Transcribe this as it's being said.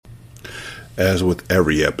As with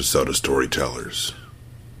every episode of Storytellers,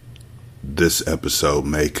 this episode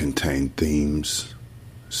may contain themes,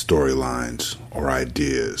 storylines, or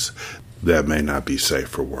ideas that may not be safe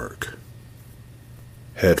for work.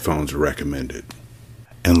 Headphones are recommended,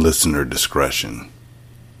 and listener discretion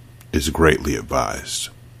is greatly advised.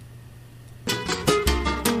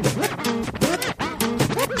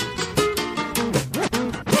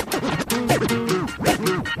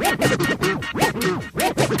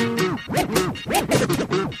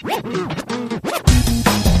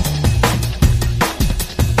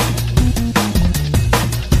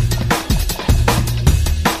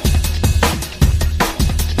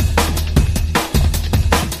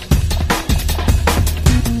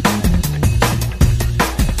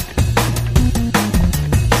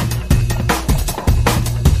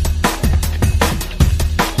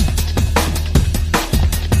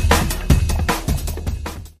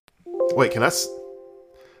 Wait, can I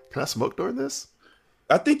smoke during this?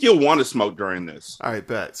 I think you'll want to smoke during this. All right,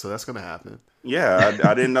 bet. So that's going to happen. Yeah,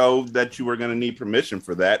 I didn't know that you were going to need permission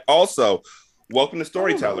for that. Also, welcome to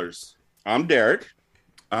Storytellers. I'm Derek.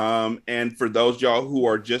 And for those y'all who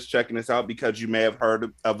are just checking us out because you may have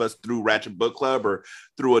heard of us through Ratchet Book Club or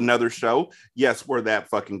through another show, yes, we're that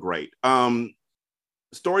fucking great.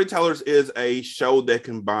 Storytellers is a show that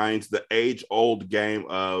combines the age-old game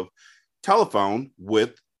of telephone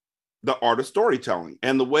with the art of storytelling.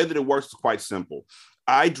 And the way that it works is quite simple.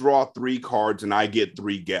 I draw 3 cards and I get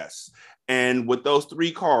 3 guests. And with those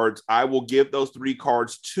 3 cards, I will give those 3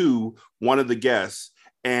 cards to one of the guests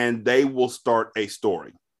and they will start a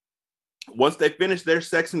story. Once they finish their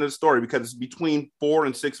section of the story, because it's between 4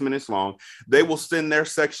 and 6 minutes long, they will send their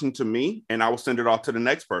section to me and I will send it off to the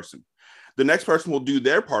next person. The next person will do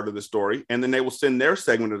their part of the story and then they will send their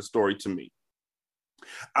segment of the story to me.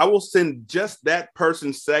 I will send just that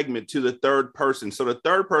person's segment to the third person. So the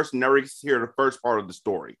third person never gets to hear the first part of the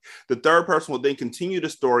story. The third person will then continue the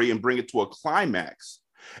story and bring it to a climax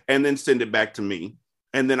and then send it back to me.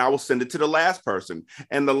 And then I will send it to the last person.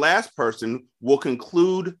 And the last person will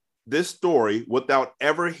conclude this story without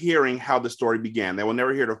ever hearing how the story began. They will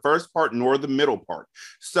never hear the first part nor the middle part.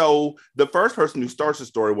 So the first person who starts the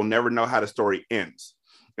story will never know how the story ends.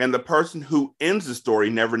 And the person who ends the story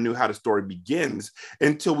never knew how the story begins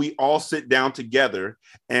until we all sit down together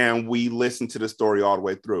and we listen to the story all the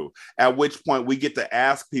way through. At which point we get to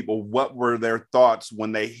ask people what were their thoughts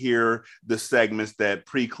when they hear the segments that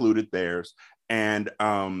precluded theirs. And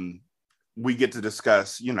we get to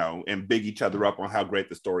discuss, and big each other up on how great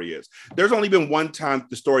the story is. There's only been one time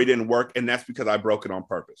the story didn't work, and that's because I broke it on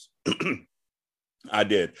purpose. I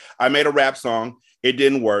did. I made a rap song. It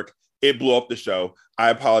didn't work. It blew up the show. I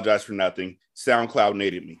apologize for nothing. SoundCloud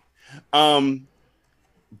needed me. But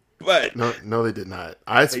no, they did not.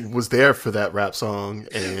 I was there for that rap song,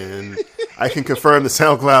 and I can confirm the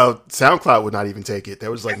SoundCloud would not even take it. They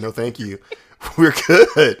was like, no, thank you. We're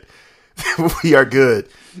good. We are good.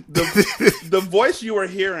 The voice you are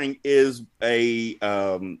hearing is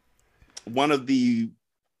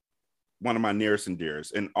one of my nearest and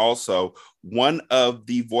dearest, and also one of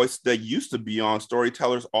the voices that used to be on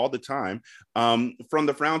Storytellers all the time. From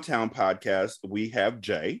the Frowntown podcast, we have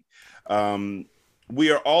Jay.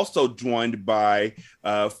 We are also joined by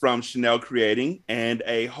from Chanel Creating and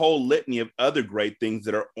a whole litany of other great things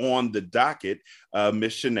that are on the docket,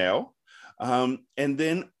 Miss Chanel. And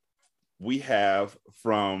then we have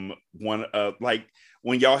from one of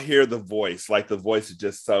when y'all hear the voice, the voice is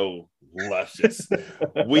just so luscious.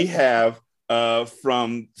 We have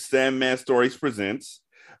from Sandman Stories Presents,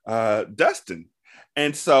 Dustin.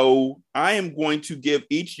 And so I am going to give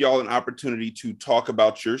each y'all an opportunity to talk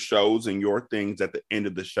about your shows and your things at the end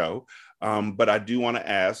of the show. But I do want to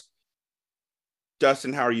ask,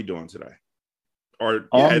 Dustin, how are you doing today?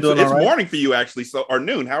 It's morning for you, actually, or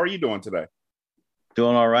noon. How are you doing today?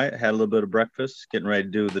 Doing all right. Had a little bit of breakfast, getting ready to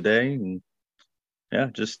do the day, and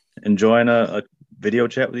just enjoying a video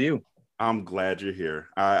chat with you. I'm glad you're here.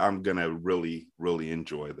 I'm gonna really, really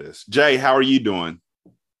enjoy this. Jay, how are you doing?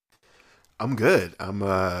 I'm good.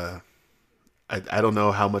 I don't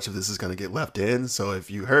know how much of this is gonna get left in. So if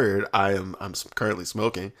you heard, I'm currently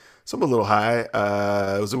smoking, so I'm a little high.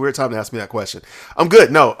 It was a weird time to ask me that question. I'm good.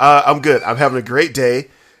 No, I'm good. I'm having a great day.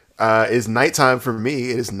 It's nighttime for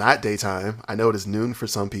me. It is not daytime. I know it is noon for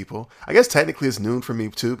some people. I guess technically it's noon for me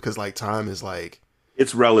too, because time is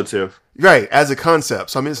it's relative, right? As a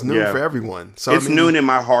concept, so I mean it's noon for everyone. So it's noon in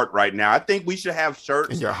my heart right now. I think we should have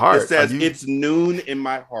shirts in your heart that says it's noon in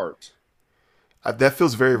my heart. That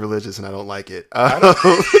feels very religious, and I don't like it. But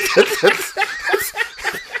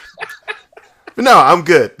no, I'm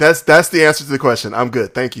good. That's the answer to the question. I'm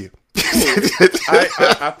good. Thank you.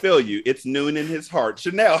 I feel you. It's noon in his heart.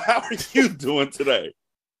 Chanel, how are you doing today?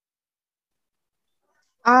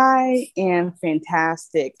 I am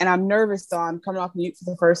fantastic. And I'm nervous though. I'm coming off mute for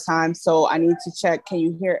the first time. So I need to check. Can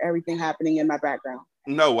you hear everything happening in my background?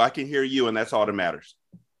 No, I can hear you, and that's all that matters.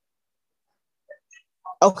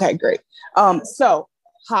 Okay, great. So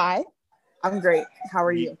hi, I'm great. How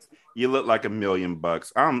are you? You look like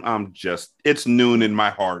 $1,000,000. I'm just, it's noon in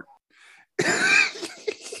my heart.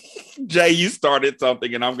 Jay, you started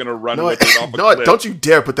something, and I'm gonna run with it off a cliff. Don't you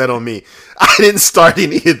dare put that on me. I didn't start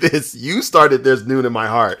any of this. You started "There's Noon in My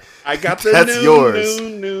Heart." I got the That's noon, yours.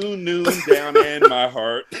 noon down in my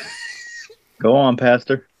heart. Go on,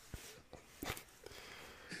 Pastor.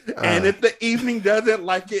 And if the evening doesn't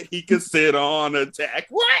like it, he can sit on attack.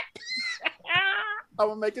 What? I'm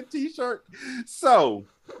gonna make a t-shirt. So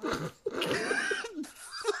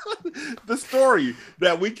the story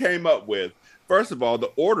that we came up with, first of all,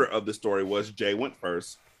 the order of the story was Jay went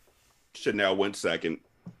first, Chanel went second,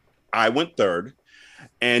 I went third,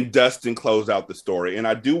 and Dustin closed out the story. And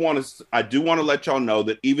I do want to let y'all know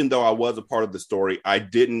that even though I was a part of the story, I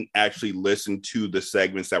didn't actually listen to the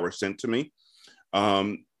segments that were sent to me.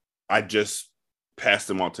 I just passed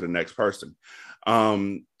them on to the next person.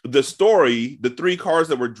 The story, the three cards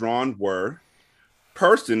that were drawn were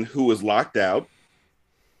person who was locked out,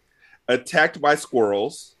 attacked by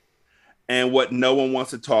squirrels, and what no one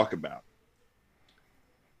wants to talk about.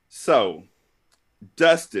 So,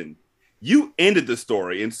 Dustin, you ended the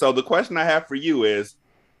story. And so the question I have for you is,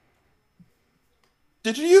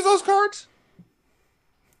 did you use those cards?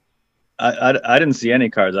 I didn't see any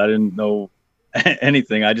cards. I didn't know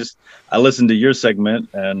anything. I listened to your segment,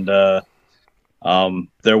 and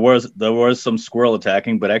there was some squirrel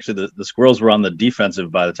attacking, but actually the squirrels were on the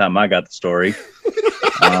defensive by the time I got the story.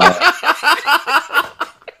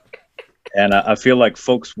 And I feel like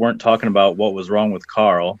folks weren't talking about what was wrong with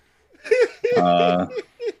Carl.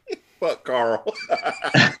 Fuck Carl.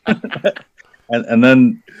 and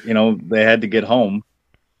then, they had to get home.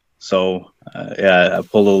 So, I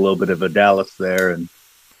pulled a little bit of a Dallas there and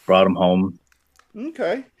brought him home.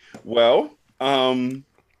 Okay. Well,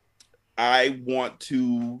 I want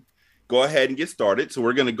to go ahead and get started. So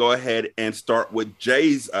we're going to go ahead and start with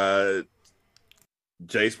Jay's part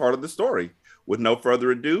of the story. With no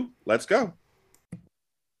further ado, let's go.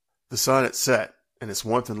 The sun had set, and its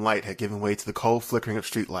warmth and light had given way to the cold flickering of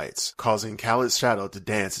streetlights, causing Khaled's shadow to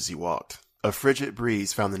dance as he walked. A frigid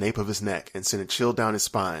breeze found the nape of his neck and sent a chill down his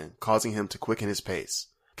spine, causing him to quicken his pace.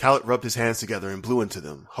 Khaled rubbed his hands together and blew into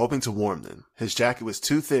them, hoping to warm them. His jacket was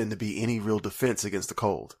too thin to be any real defense against the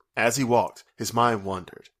cold. As he walked, his mind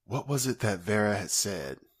wandered. What was it that Vera had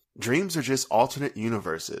said? Dreams are just alternate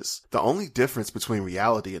universes. The only difference between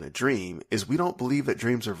reality and a dream is we don't believe that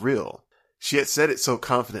dreams are real. She had said it so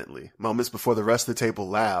confidently, moments before the rest of the table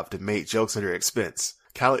laughed and made jokes at her expense.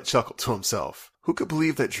 Khaled chuckled to himself. Who could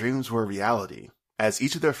believe that dreams were reality? As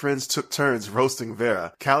each of their friends took turns roasting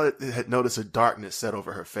Vera, Khaled had noticed a darkness set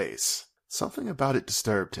over her face. Something about it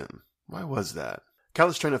disturbed him. Why was that?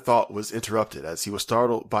 Khaled's train of thought was interrupted as he was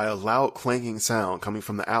startled by a loud clanging sound coming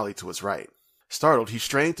from the alley to his right. Startled, he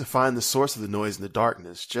strained to find the source of the noise in the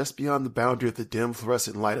darkness, just beyond the boundary of the dim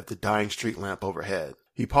fluorescent light of the dying street lamp overhead.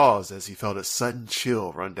 He paused as he felt a sudden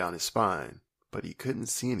chill run down his spine, but he couldn't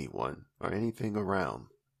see anyone or anything around.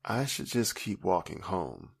 I should just keep walking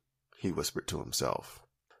home, he whispered to himself.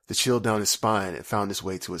 The chill down his spine had found its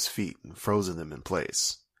way to his feet and frozen them in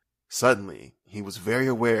place. Suddenly, he was very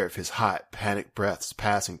aware of his hot, panicked breaths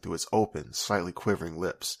passing through his open, slightly quivering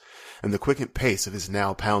lips, and the quickened pace of his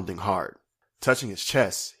now pounding heart. Touching his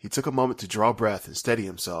chest, he took a moment to draw breath and steady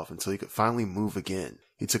himself until he could finally move again.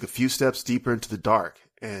 He took a few steps deeper into the dark,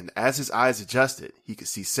 and as his eyes adjusted, he could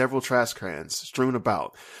see several trash cans strewn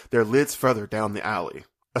about, their lids further down the alley.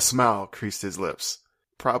 A smile creased his lips.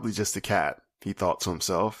 Probably just a cat, he thought to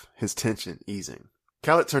himself, his tension easing.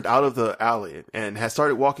 Khaled turned out of the alley and had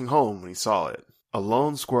started walking home when he saw it. A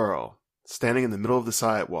lone squirrel, standing in the middle of the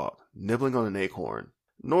sidewalk, nibbling on an acorn.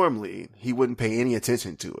 Normally, he wouldn't pay any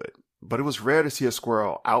attention to it, but it was rare to see a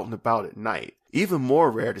squirrel out and about at night. Even more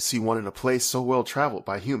rare to see one in a place so well traveled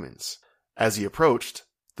by humans. As he approached,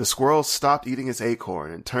 the squirrel stopped eating his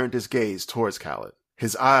acorn and turned his gaze towards Khaled.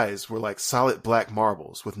 His eyes were like solid black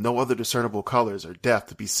marbles, with no other discernible colors or depth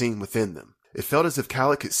to be seen within them. It felt as if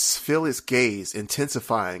Khaled could feel his gaze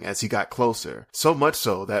intensifying as he got closer, so much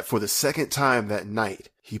so that for the second time that night,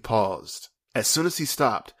 he paused, As soon as he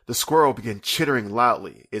stopped, the squirrel began chittering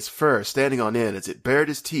loudly, its fur standing on end as it bared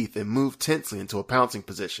its teeth and moved tensely into a pouncing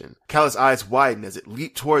position. Khaled's eyes widened as it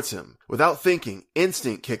leaped towards him. Without thinking,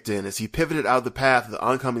 instinct kicked in as he pivoted out of the path of the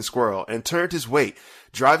oncoming squirrel and turned his weight,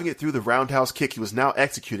 driving it through the roundhouse kick he was now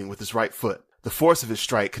executing with his right foot. The force of his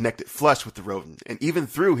strike connected flush with the rodent, and even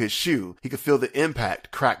through his shoe, he could feel the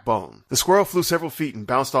impact crack bone. The squirrel flew several feet and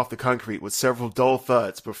bounced off the concrete with several dull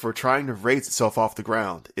thuds before trying to raise itself off the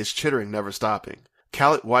ground, its chittering never stopping.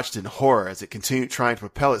 Khaled watched in horror as it continued trying to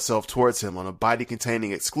propel itself towards him on a body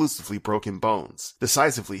containing exclusively broken bones.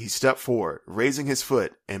 Decisively, he stepped forward, raising his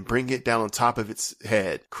foot and bringing it down on top of its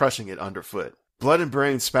head, crushing it underfoot. Blood and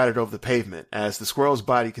brains spattered over the pavement as the squirrel's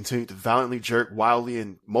body continued to violently jerk wildly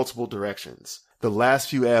in multiple directions, the last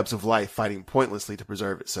few ebbs of life fighting pointlessly to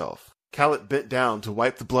preserve itself. Khaled bent down to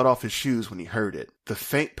wipe the blood off his shoes when he heard it, the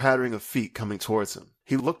faint pattering of feet coming towards him.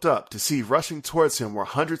 He looked up to see rushing towards him were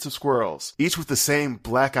hundreds of squirrels, each with the same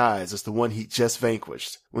black eyes as the one he'd just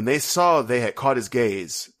vanquished. When they saw they had caught his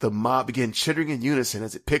gaze, the mob began chittering in unison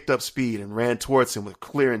as it picked up speed and ran towards him with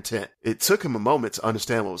clear intent. It took him a moment to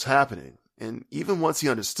understand what was happening. And even once he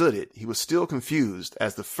understood it, he was still confused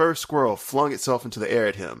as the first squirrel flung itself into the air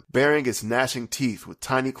at him, baring its gnashing teeth with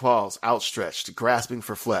tiny claws outstretched, grasping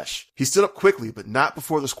for flesh. He stood up quickly, but not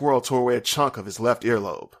before the squirrel tore away a chunk of his left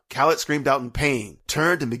earlobe. Khaled screamed out in pain,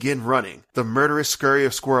 turned and began running, the murderous scurry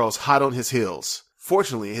of squirrels hot on his heels.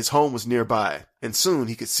 Fortunately, his home was nearby, and soon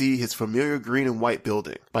he could see his familiar green and white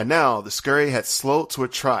building. By now, the scurry had slowed to a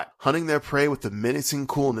trot, hunting their prey with the menacing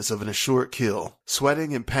coolness of an assured kill.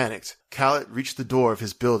 Sweating and panicked, Khaled reached the door of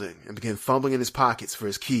his building and began fumbling in his pockets for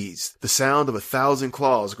his keys, the sound of 1,000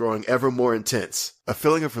 claws growing ever more intense. A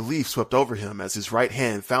feeling of relief swept over him as his right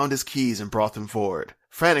hand found his keys and brought them forward.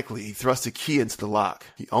 Frantically, he thrust a key into the lock.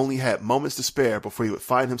 He only had moments to spare before he would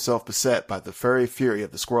find himself beset by the furry fury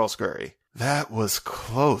of the squirrel scurry. That was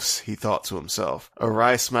close, he thought to himself. A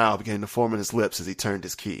wry smile began to form on his lips as he turned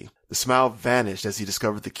his key. The smile vanished as he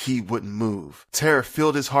discovered the key wouldn't move. Terror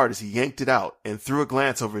filled his heart as he yanked it out and threw a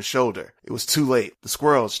glance over his shoulder. It was too late. The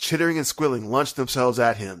squirrels, chittering and squilling, launched themselves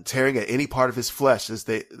at him, tearing at any part of his flesh as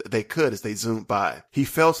they could as they zoomed by. He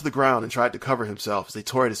fell to the ground and tried to cover himself as they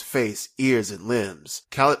tore at his face, ears, and limbs.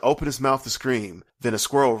 Khaled opened his mouth to scream. Then a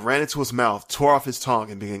squirrel ran into his mouth, tore off his tongue,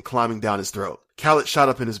 and began climbing down his throat. Khaled shot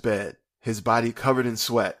up in his bed, his body covered in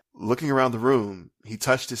sweat. Looking around the room, he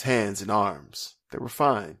touched his hands and arms. They were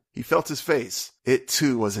fine. He felt his face. It,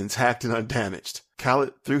 too, was intact and undamaged.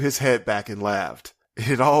 Khaled threw his head back and laughed. It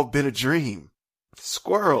had all been a dream.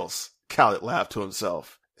 Squirrels, Khaled laughed to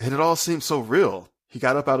himself. It had all seemed so real. He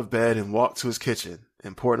got up out of bed and walked to his kitchen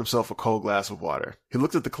and poured himself a cold glass of water. He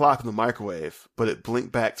looked at the clock in the microwave, but it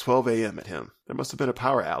blinked back 12 a.m. at him. There must have been a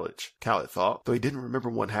power outage, Khaled thought, though he didn't remember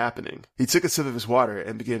one happening. He took a sip of his water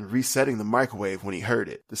and began resetting the microwave when he heard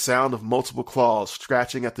it, the sound of multiple claws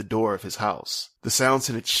scratching at the door of his house. The sound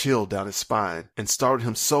sent a chill down his spine and startled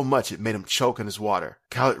him so much it made him choke on his water.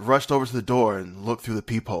 Khaled rushed over to the door and looked through the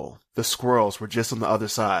peephole. The squirrels were just on the other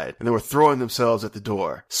side, and they were throwing themselves at the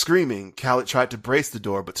door. Screaming, Khaled tried to brace the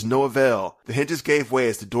door, but to no avail. The hinges gave way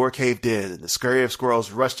as the door caved in, and the scurry of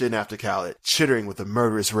squirrels rushed in after Khaled, chittering with a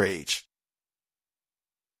murderous rage.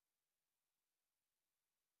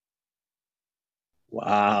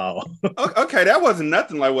 Wow. Okay, that wasn't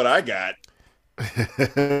nothing like what I got.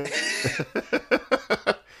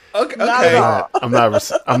 Okay. I'm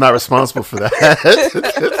not responsible for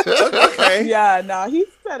that. Okay. Yeah, no, he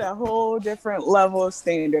set a whole different level of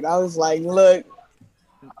standard. I was like, look,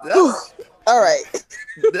 all right.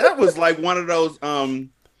 That was like one of those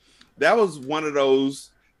that was one of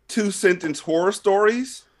those 2-sentence horror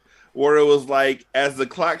stories where it was like, as the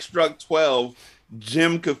clock struck 12,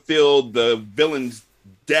 Jim could feel the villain's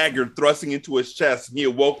dagger thrusting into his chest. He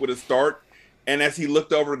awoke with a start. And as he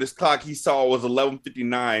looked over at his clock, he saw it was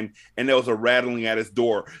 11:59 and there was a rattling at his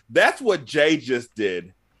door. That's what Jay just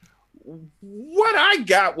did. What I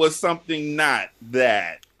got was something not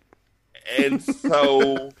that. And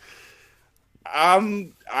so,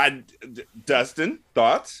 Dustin,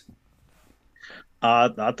 thoughts? I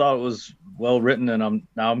thought it was well written, and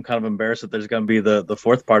I'm kind of embarrassed that there's going to be the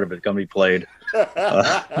fourth part of it going to be played, because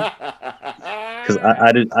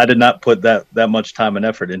I did not put that much time and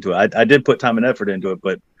effort into it. I did put time and effort into it,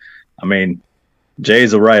 but I mean,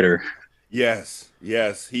 Jay's a writer. Yes,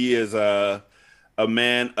 he is a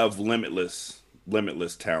man of limitless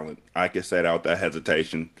talent. I can say that without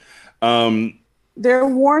hesitation. They're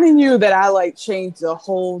warning you that I like changed the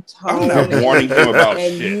whole tone. I'm not warning him about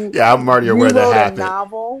shit. Yeah, I'm already aware that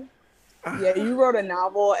happened. You wrote a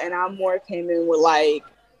novel, and I more came in with like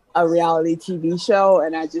a reality TV show,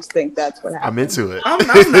 and I just think that's what I'm happened. into it.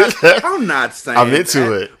 I'm not saying I'm into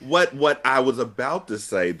that. it. What I was about to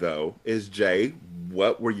say though is, Jay,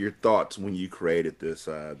 what were your thoughts when you created this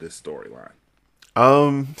storyline?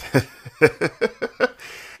 Um.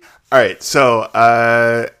 All right, so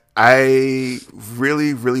I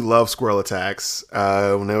really, really love squirrel attacks.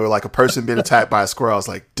 When they were like a person being attacked by a squirrel, I was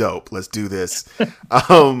like, dope, let's do this.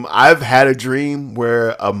 I've had a dream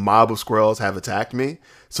where a mob of squirrels have attacked me.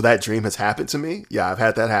 So that dream has happened to me. Yeah, I've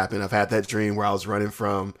had that happen. I've had that dream where I was running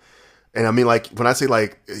from, and I mean, like, when I say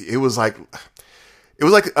like, it was like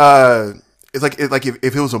it's like if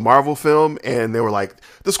it was a Marvel film and they were like,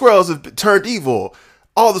 the squirrels have turned evil,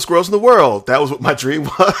 all the squirrels in the world. That was what my dream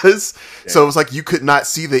was. Yeah. So it was like you could not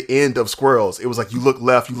see the end of squirrels. It was like you look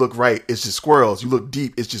left, you look right, it's just squirrels. You look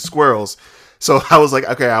deep, it's just squirrels. So I was like,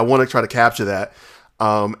 okay, I want to try to capture that.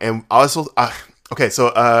 And also,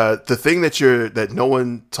 the thing that no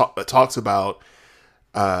one talks about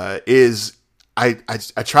is I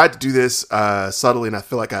tried to do this subtly, and I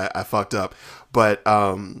feel like I fucked up. But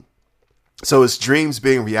so it's dreams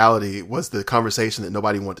being reality was the conversation that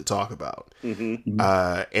nobody wanted to talk about. Mm-hmm.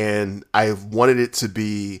 And I wanted it to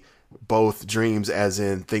be both dreams as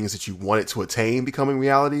in things that you wanted to attain becoming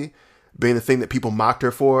reality, being the thing that people mocked her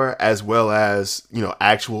for, as well as,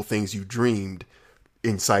 actual things you dreamed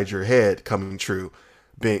inside your head coming true.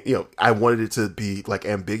 Being, I wanted it to be like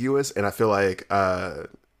ambiguous, and I feel like I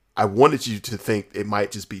wanted you to think it might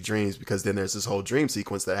just be dreams, because then there's this whole dream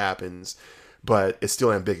sequence that happens, but it's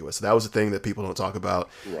still ambiguous. So that was the thing that people don't talk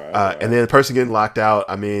about. Right. And then the person getting locked out,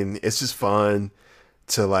 I mean, it's just fun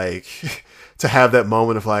to like to have that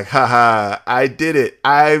moment of like, haha, I did it,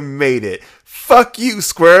 I made it, fuck you,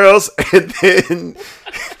 squirrels. And then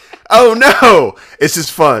oh no, it's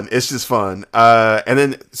just fun. And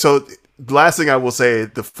then so the last thing I will say,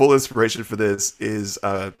 the full inspiration for this is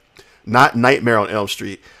not Nightmare on Elm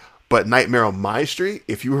Street, but Nightmare on My Street.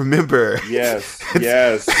 If you remember, yes.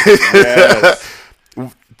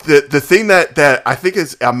 The thing that I think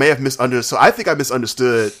is, I may have misunderstood. So I think I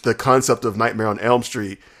misunderstood the concept of Nightmare on Elm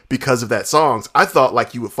Street because of that song. I thought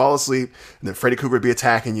like you would fall asleep and then Freddy Krueger would be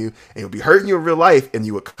attacking you and he would be hurting you in real life, and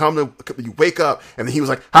you would you wake up and then he was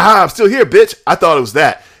like, haha, I'm still here, bitch. I thought it was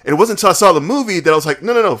that. And it wasn't until I saw the movie that I was like,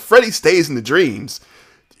 no, Freddy stays in the dreams.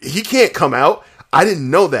 He can't come out. I didn't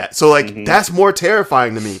know that. So like, that's more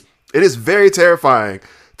terrifying to me. It is very terrifying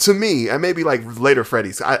to me, and maybe like later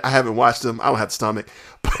Freddy's. I haven't watched them. I don't have the stomach,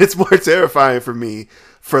 but it's more terrifying for me,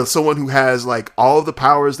 for someone who has like all of the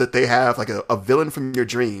powers that they have, like a villain from your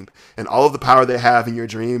dream, and all of the power they have in your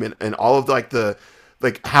dream, and all of the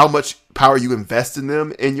how much power you invest in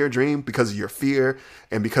them in your dream because of your fear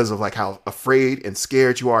and because of like how afraid and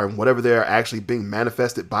scared you are, and whatever they're actually being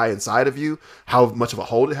manifested by inside of you, how much of a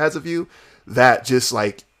hold it has of you, that just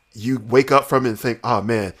like you wake up from it and think, oh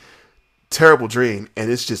man, terrible dream, and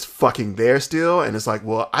it's just fucking there still, and it's like,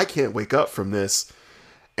 well, I can't wake up from this.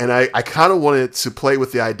 And I kind of wanted to play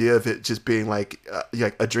with the idea of it just being like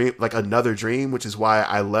a dream, like another dream, which is why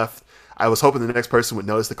I left. I was hoping the next person would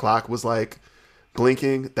notice the clock was like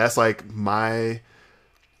blinking. That's like my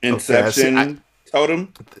Inception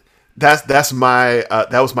totem. That's my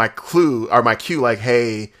that was my clue, or my cue, like,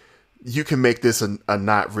 hey, you can make this a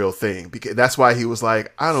not real thing, because that's why he was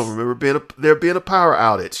like, I don't remember there being a power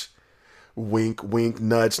outage. Wink, wink,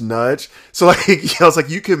 nudge, nudge. So like, I was like,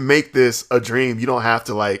 you can make this a dream. You don't have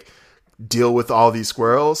to like deal with all these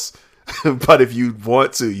squirrels, but if you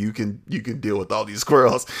want to, you can deal with all these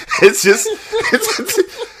squirrels. It's just,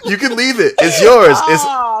 you can leave it. It's yours.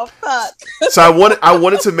 Fuck. So I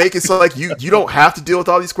wanted to make it so like you don't have to deal with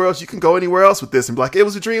all these squirrels. You can go anywhere else with this and be like, it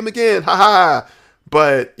was a dream again, haha.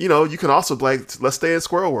 But you can also like, let's stay in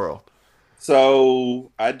Squirrel World.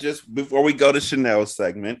 So before we go to Chanel's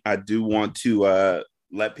segment, I do want to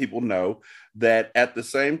let people know that at the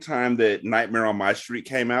same time that Nightmare on My Street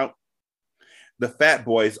came out, the Fat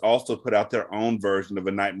Boys also put out their own version of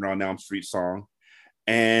a Nightmare on Elm Street song,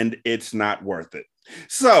 and it's not worth it.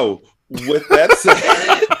 So with that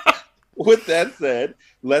said,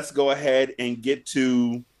 let's go ahead and get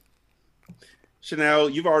to Chanel.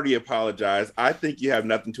 You've already apologized. I think you have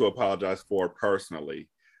nothing to apologize for personally.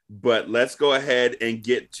 But let's go ahead and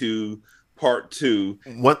get to part 2.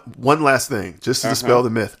 One last thing, just to dispel the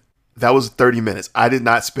myth. That was 30 minutes. I did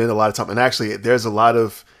not spend a lot of time. And actually, there's a lot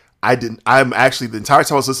of... I'm actually... The entire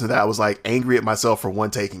time I was listening to that, I was like angry at myself for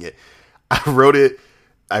taking it. I wrote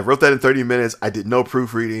that in 30 minutes. I did no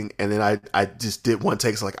proofreading. And then I just did one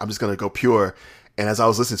take. So like, I'm just going to go pure. And as I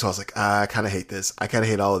was listening to it, I was like, I kind of hate this. I kind of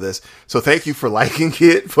hate all of this. So thank you for liking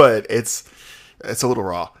it. But it's a little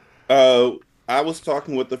raw. I was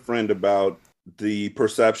talking with a friend about the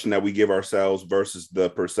perception that we give ourselves versus the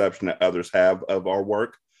perception that others have of our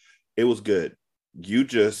work. It was good. You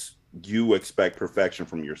expect perfection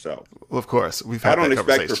from yourself. Well, of course, we've I had don't that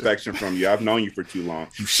expect conversation. perfection from you. I've known you for too long.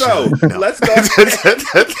 You So should. No. let's go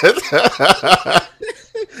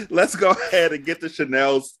ahead and get to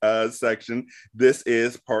Chanel's section. This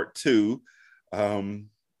is part 2 of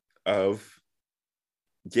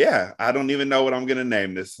I don't even know what I'm going to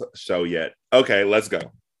name this show yet. Okay, let's go.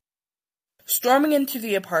 Storming into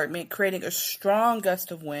the apartment, creating a strong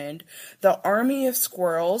gust of wind, the army of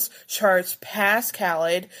squirrels charged past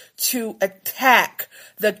Khaled to attack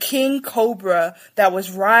the king cobra that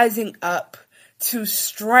was rising up to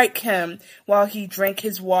strike him while he drank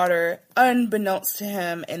his water, unbeknownst to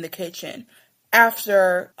him in the kitchen.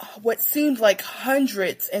 After what seemed like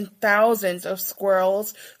hundreds and thousands of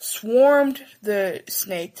squirrels swarmed the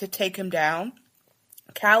snake to take him down,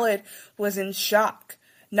 Khaled was in shock.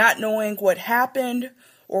 Not knowing what happened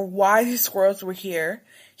or why the squirrels were here,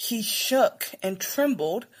 he shook and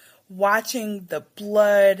trembled, watching the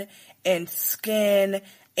blood and skin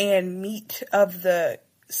and meat of the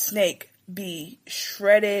snake be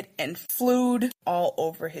shredded and flued all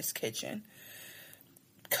over his kitchen.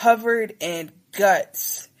 Covered in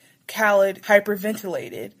guts, Khaled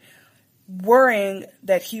hyperventilated, worrying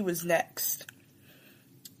that he was next.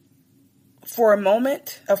 For a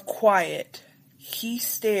moment of quiet, he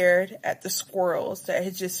stared at the squirrels that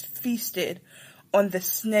had just feasted on the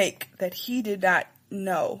snake that he did not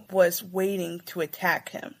know was waiting to attack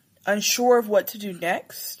him. Unsure of what to do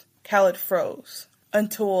next, Khaled froze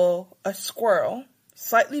until a squirrel,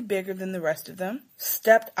 slightly bigger than the rest of them,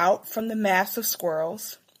 stepped out from the mass of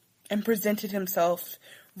squirrels and presented himself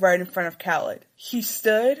right in front of Khaled. He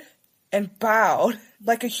stood and bowed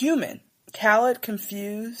like a human. Khaled,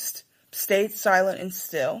 confused, stayed silent and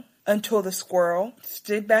still until the squirrel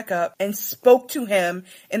stood back up and spoke to him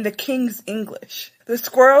in the king's English. The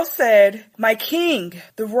squirrel said, "My king,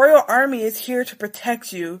 the royal army is here to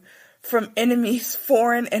protect you from enemies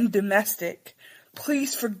foreign and domestic.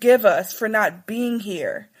 Please forgive us for not being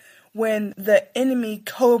here when the enemy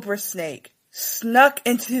cobra snake snuck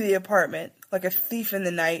into the apartment like a thief in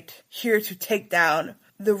the night, here to take down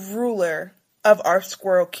the ruler of our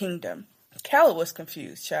squirrel kingdom." Khaled was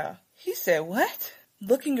confused, child. He said, "What?"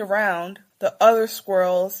 Looking around, the other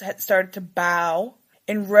squirrels had started to bow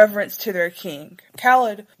in reverence to their king.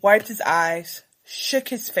 Khaled wiped his eyes, shook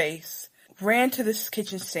his face, ran to the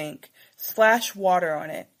kitchen sink, splashed water on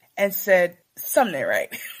it, and said, "Something ain't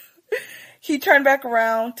right." He turned back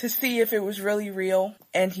around to see if it was really real,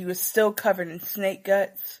 and he was still covered in snake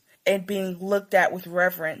guts and being looked at with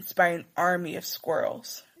reverence by an army of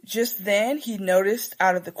squirrels. Just then, he noticed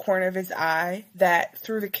out of the corner of his eye that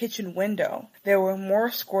through the kitchen window, there were more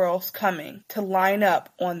squirrels coming to line up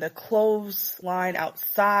on the clothesline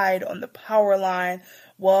outside, on the power line,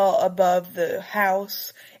 well above the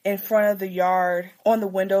house, in front of the yard, on the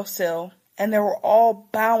windowsill. And they were all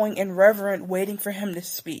bowing in reverent, waiting for him to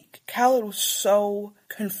speak. Khaled was so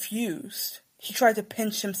confused. He tried to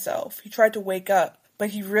pinch himself. He tried to wake up. But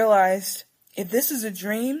he realized, if this is a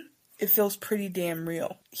dream, it feels pretty damn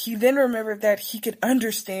real. He then remembered that he could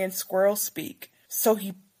understand squirrel speak. So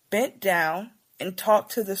he bent down and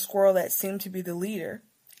talked to the squirrel that seemed to be the leader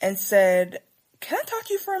and said, "Can I talk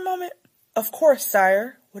to you for a moment?" "Of course,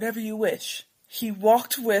 sire. Whatever you wish." He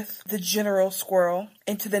walked with the general squirrel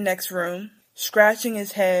into the next room, scratching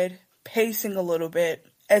his head, pacing a little bit,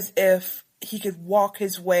 as if he could walk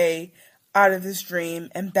his way out of this dream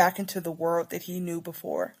and back into the world that he knew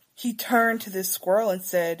before. He turned to this squirrel and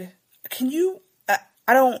said,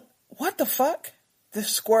 what the fuck?" The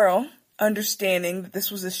squirrel, understanding that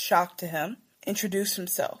this was a shock to him, introduced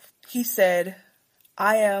himself. He said,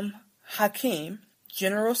 "I am Hakim,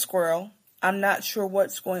 General Squirrel. I'm not sure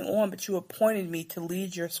what's going on, but you appointed me to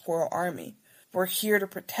lead your squirrel army. We're here to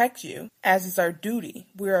protect you, as is our duty.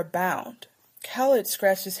 We are bound." Khaled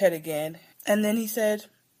scratched his head again, and then he said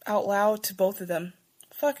out loud to both of them,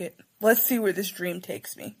 "Fuck it. Let's see where this dream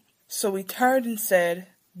takes me." So he turned and said,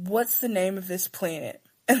 "What's the name of this planet?"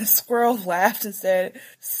 And the squirrel laughed and said,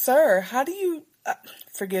 "Sir, how do you...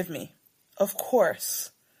 forgive me. Of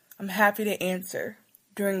course. I'm happy to answer.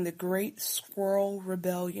 During the Great Squirrel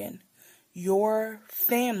Rebellion, your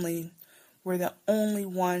family were the only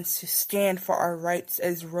ones to stand for our rights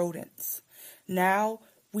as rodents. Now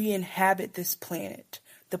we inhabit this planet,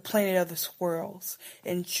 the planet of the squirrels,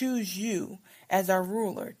 and choose you as our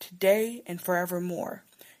ruler today and forevermore.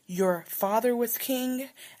 Your father was king,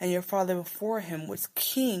 and your father before him was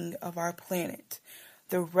king of our planet.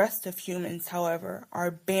 The rest of humans, however,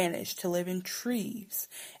 are banished to live in trees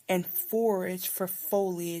and forage for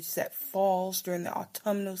foliage that falls during the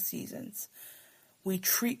autumnal seasons. We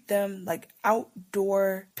treat them like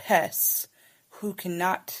outdoor pests who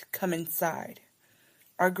cannot come inside.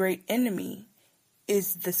 Our great enemy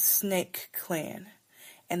is the Snake Clan,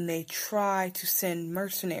 and they try to send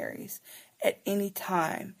mercenaries at any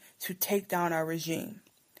time to take down our regime.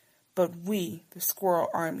 But we, the Squirrel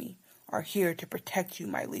Army, are here to protect you,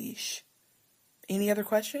 my liege. Any other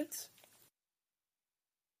questions?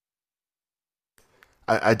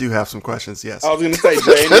 I do have some questions, yes. I was going to say,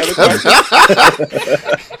 Jay, any other questions?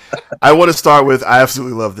 I want to start with, I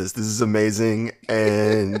absolutely love this. This is amazing,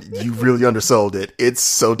 and you really undersold it. It's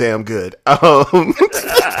so damn good.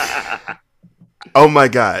 Oh my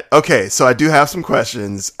God. Okay, so I do have some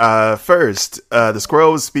questions. First, the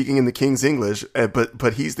squirrel was speaking in the king's English,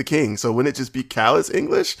 but he's the king, so wouldn't it just be Callous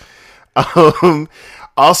English?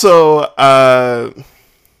 Also,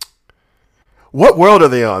 what world are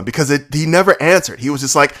they on? Because he never answered. He was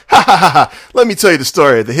just like, ha ha ha ha, let me tell you the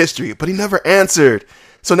story, the history, but he never answered.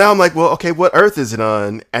 So now I'm like, well, okay, what Earth is it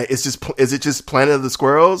on? Is it just Planet of the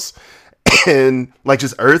Squirrels? And like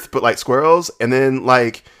just Earth, but like squirrels? And then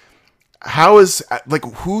like, who's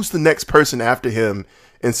the next person after him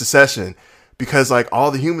in succession? Because like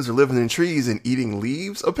all the humans are living in trees and eating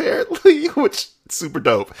leaves, apparently, which is super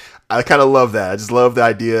dope. I kind of love that. I just love the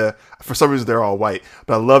idea. For some reason, they're all white,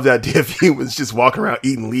 but I love the idea of humans just walking around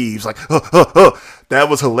eating leaves. Like, that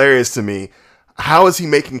was hilarious to me. How is he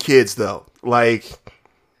making kids though? Like,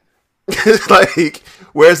 like,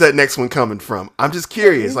 where's that next one coming from? I'm just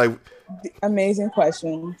curious. Like, amazing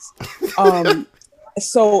questions.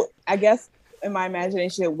 So I guess in my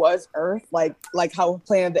imagination it was Earth, like how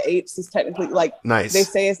Planet of the Apes is technically like nice. They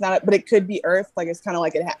say it's not, but it could be Earth. Like it's kind of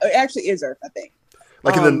like it actually is Earth, I think.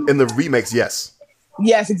 Like in the remakes, yes.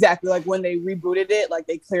 Yes, exactly. Like when they rebooted it, like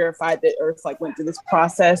they clarified that Earth like went through this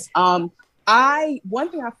process. One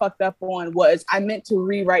thing I fucked up on was I meant to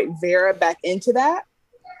rewrite Vera back into that.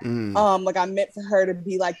 Like I meant for her to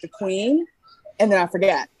be like the queen, and then I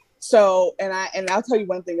forgot. So I'll tell you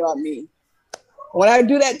one thing about me. When I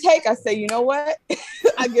do that take, I say, you know what?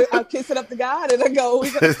 I'll kiss it up to God, and I go,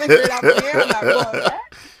 we're gonna figure it out from here. I'm not going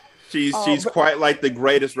back. She's quite like the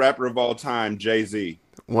greatest rapper of all time, Jay-Z.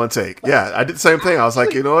 One take. Yeah, I did the same thing. I was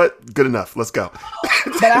like, you know what? Good enough. Let's go.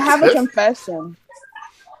 But I have a confession.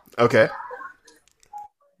 Okay.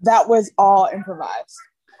 That was all imposed.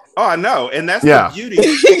 Oh, I know, and that's the beauty.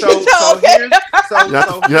 You're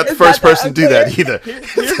not the first person to do that either.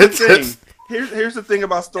 Here's the thing. Here's the thing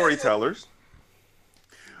about storytellers.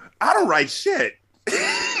 I don't write shit.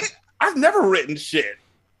 I've never written shit.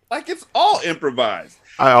 Like it's all improvised.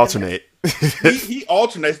 I alternate. He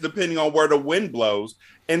alternates depending on where the wind blows,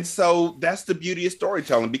 and so that's the beauty of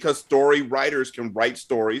storytelling. Because story writers can write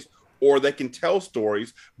stories or they can tell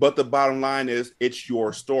stories, but the bottom line is it's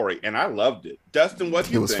your story, and I loved it. Dustin, what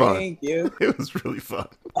do you think? It was fun. Thank you. It was really fun.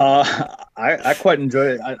 I quite enjoy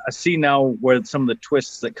it. I see now where some of the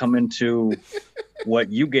twists that come into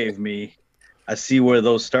what you gave me. I see where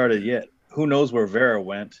those started. Yet who knows where Vera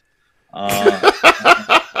went? I'm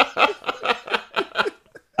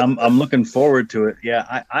looking forward to it.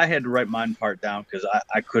 Yeah, I had to write mine part down because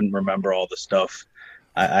I couldn't remember all the stuff.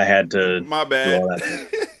 I had to. My bad.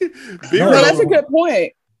 No, that's a good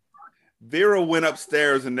point. Vera went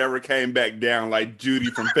upstairs and never came back down like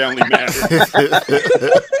Judy from Family Matters.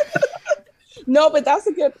 No, but that's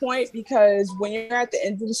a good point because when you're at the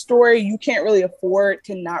end of the story, you can't really afford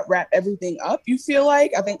to not wrap everything up. You feel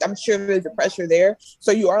like I'm sure there's a pressure there.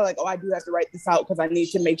 So you are like, oh, I do have to write this out because I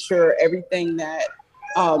need to make sure everything that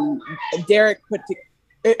Derek put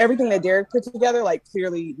together like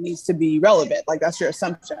clearly needs to be relevant. Like that's your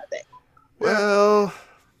assumption, I think. Well,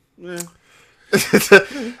 yeah.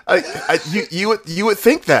 You would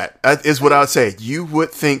think that is what I would say. You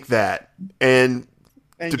would think that, and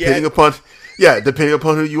depending upon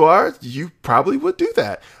who you are, you probably would do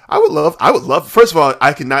that. I would love. First of all,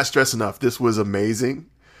 I cannot stress enough. This was amazing.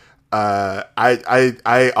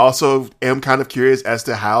 I also am kind of curious as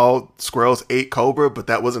to how squirrels ate cobra, but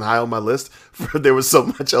that wasn't high on my list. There was so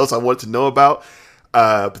much else I wanted to know about.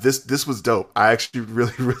 But this was dope. I actually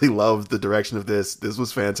really, really loved the direction of this. This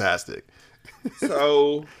was fantastic.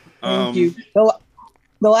 So thank you.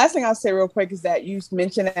 The last thing I'll say real quick is that you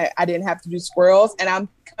mentioned that I didn't have to do squirrels, and I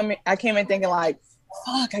came in thinking like,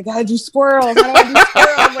 fuck, I gotta do squirrels. I don't do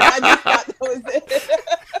squirrels, but I just thought that was it.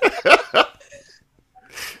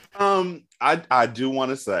 I do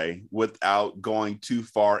want to say, without going too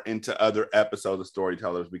far into other episodes of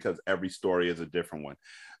Storytellers, because every story is a different one.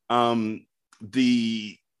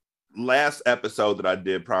 The last episode that I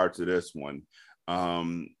did prior to this one,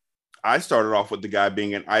 I started off with the guy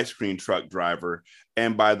being an ice cream truck driver,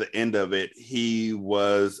 and by the end of it, he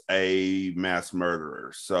was a mass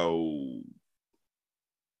murderer. So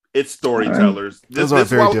it's Storytellers. Those aren't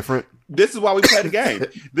very different. This is why we play the game.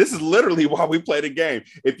 This is literally why we play the game.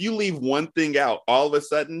 If you leave one thing out, all of a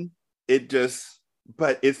sudden,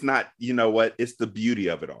 but it's not, you know what? It's the beauty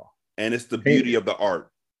of it all. And it's the beauty of the art.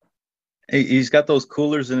 Hey, he's got those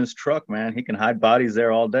coolers in his truck, man. He can hide bodies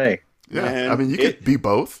there all day. Yeah, Man, I mean, you could be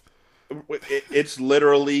both. It's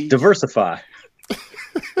literally Diversify.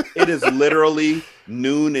 it is literally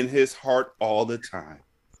noon in his heart all the time.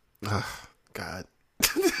 God.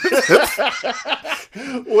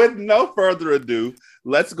 With no further ado,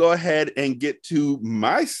 let's go ahead and get to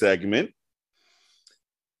my segment.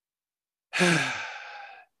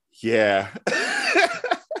 Yeah.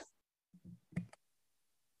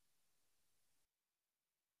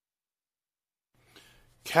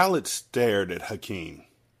 Khaled stared at Hakeem,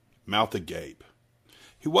 mouth agape.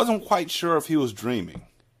 He wasn't quite sure if he was dreaming.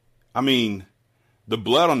 I mean, the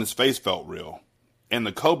blood on his face felt real, and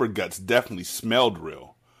the cobra guts definitely smelled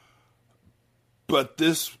real. But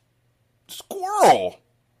this squirrel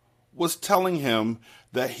was telling him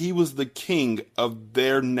that he was the king of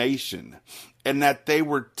their nation, and that they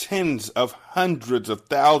were tens of hundreds of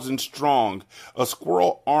thousands strong, a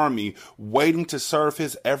squirrel army waiting to serve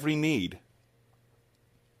his every need.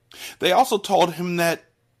 They also told him that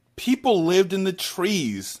people lived in the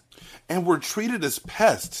trees and were treated as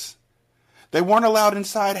pests. They weren't allowed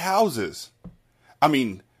inside houses. I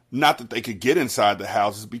mean, not that they could get inside the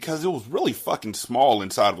houses because it was really fucking small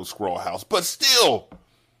inside of a squirrel house, but still,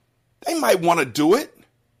 they might want to do it.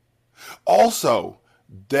 Also,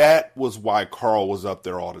 that was why Carl was up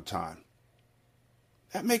there all the time.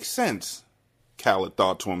 That makes sense, Khaled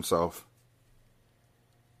thought to himself.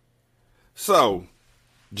 So,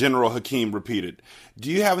 General Hakeem repeated, "Do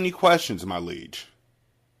you have any questions, my liege?"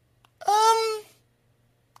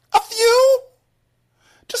 A few.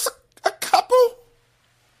 Just a couple.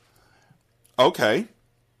 Okay.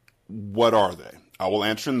 What are they? I will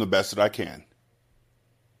answer them the best that I can.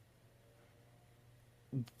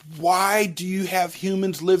 Why do you have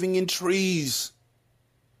humans living in trees?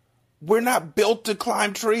 We're not built to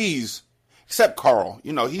climb trees. Except Carl.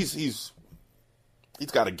 You know, he's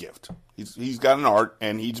got a gift. He's got an art,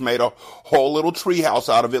 and he's made a whole little tree house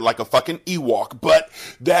out of it like a fucking Ewok. But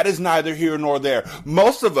that is neither here nor there.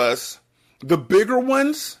 Most of us, the bigger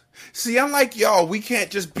ones, see, I'm like y'all. We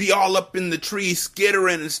can't just be all up in the tree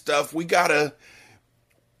skittering and stuff. We got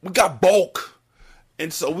bulk,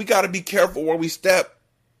 and so we got to be careful where we step.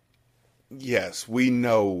 Yes, we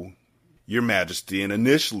know, Your Majesty, and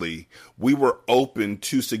initially we were open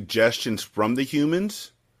to suggestions from the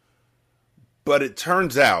humans, but it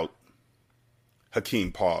turns out,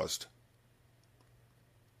 Hakeem paused.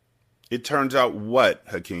 It turns out what,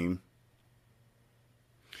 Hakeem?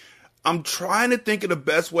 I'm trying to think of the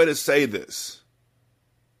best way to say this.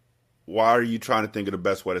 Why are you trying to think of the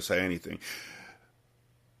best way to say anything?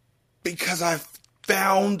 Because I've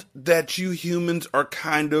found that you humans are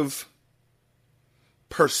kind of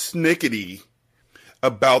persnickety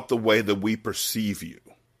about the way that we perceive you.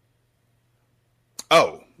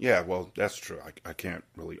 Oh, yeah, well, that's true. I can't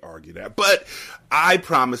really argue that. But I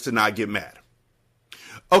promise to not get mad.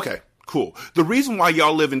 Okay, cool. The reason why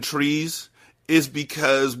y'all live in trees is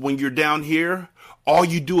because when you're down here, all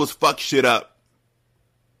you do is fuck shit up.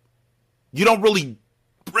 You don't really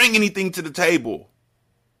bring anything to the table.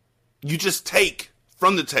 You just take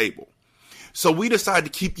from the table. So we decide to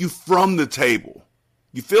keep you from the table.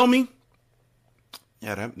 You feel me?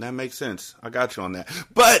 Yeah, that makes sense. I got you on that.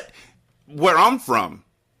 But where I'm from,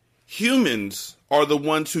 humans are the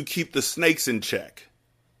ones who keep the snakes in check.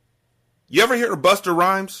 You ever hear of Buster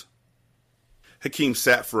Rhymes? Hakeem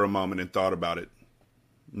sat for a moment and thought about it.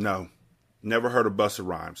 No, never heard of Buster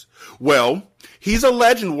Rhymes. Well, he's a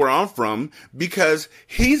legend where I'm from because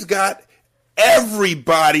he's got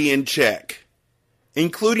everybody in check,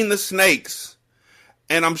 including the snakes.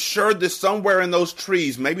 And I'm sure that somewhere in those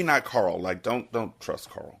trees, maybe not Carl, like don't trust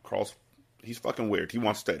Carl. He's fucking weird. He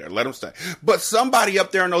wants to stay there. Let him stay. But somebody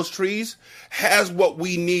up there in those trees has what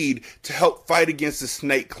we need to help fight against the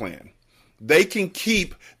Snake Clan. They can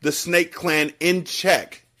keep the Snake Clan in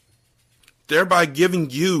check, thereby giving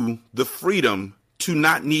you the freedom to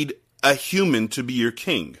not need a human to be your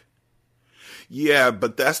king. Yeah,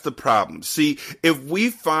 but that's the problem. See, if we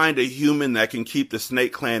find a human that can keep the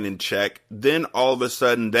Snake Clan in check, then all of a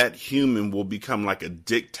sudden that human will become like a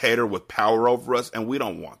dictator with power over us, and we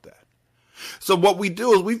don't want that. So what we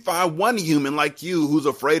do is we find one human like you who's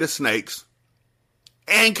afraid of snakes,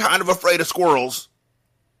 and kind of afraid of squirrels.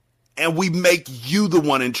 And we make you the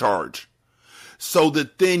one in charge. So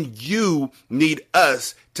that then you need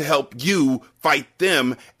us to help you fight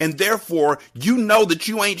them. And therefore, you know that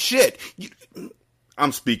you ain't shit.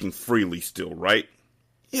 I'm speaking freely still, right?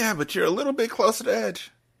 Yeah, but you're a little bit close to the edge.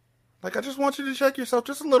 Like, I just want you to check yourself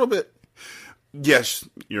just a little bit. Yes,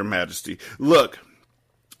 Your Majesty. Look,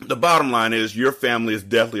 the bottom line is your family is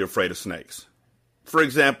deathly afraid of snakes. For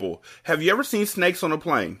example, have you ever seen snakes on a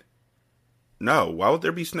plane? No. Why would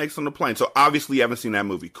there be snakes on the plane? So obviously you haven't seen that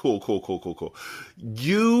movie. Cool.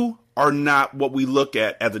 You are not what we look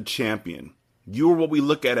at as a champion. You are what we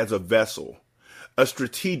look at as a vessel, a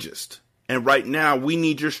strategist. And right now we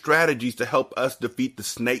need your strategies to help us defeat the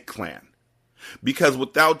Snake Clan. Because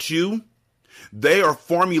without you, they are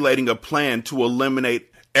formulating a plan to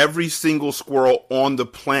eliminate every single squirrel on the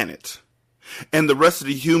planet. And the rest of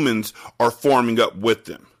the humans are forming up with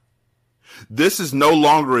them. This is no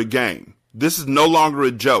longer a game. This is no longer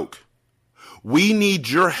a joke. We need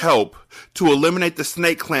your help to eliminate the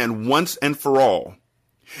Snake Clan once and for all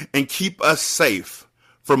and keep us safe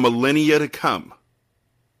for millennia to come.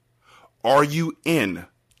 Are you in,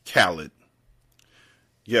 Khaled?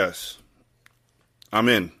 Yes, I'm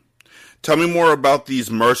in. Tell me more about these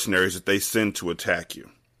mercenaries that they send to attack you.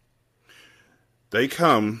 They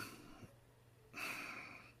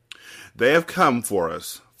have come for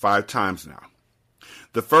us 5 times now.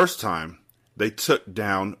 The first time, they took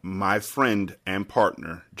down my friend and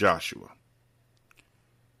partner, Joshua.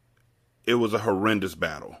 It was a horrendous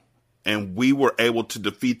battle, and we were able to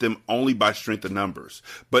defeat them only by strength of numbers.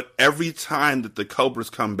 But every time that the Cobras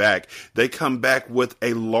come back, they come back with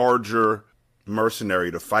a larger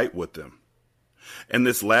mercenary to fight with them. And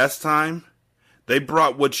this last time, they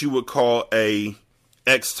brought what you would call a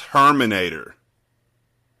exterminator.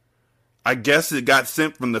 I guess it got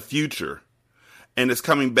sent from the future, and it's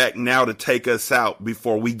coming back now to take us out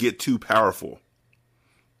before we get too powerful.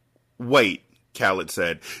 Wait, Khaled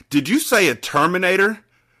said. Did you say a Terminator?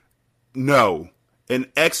 No,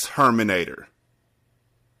 an exterminator.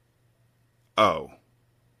 Oh,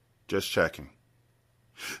 just checking.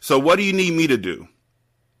 So what do you need me to do?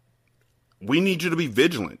 We need you to be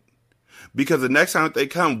vigilant, because the next time that they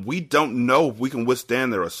come, we don't know if we can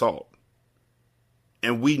withstand their assault.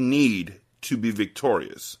 And we need to be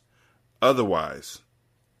victorious. Otherwise,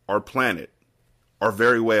 our planet, our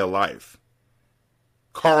very way of life,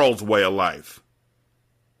 Carl's way of life,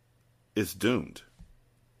 is doomed.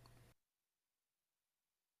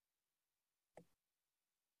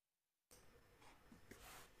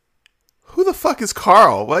 Who the fuck is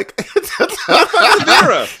Carl? Like,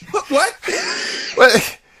 Vera.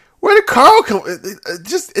 What? Where did Carl come?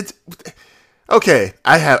 It's okay.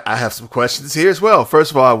 I have some questions here as well.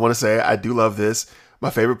 First of all, I want to say I do love this. My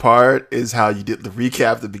favorite part is how you did the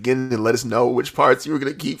recap at the beginning and let us know which parts you were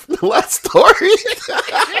going to keep from the last story.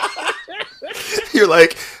 You're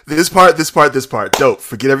like, this part. Dope.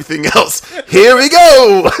 Forget everything else. Here we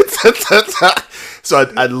go.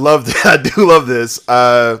 So I love that. I do love this.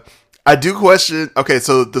 I do question. Okay,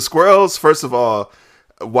 so the squirrels. First of all,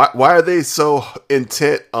 why are they so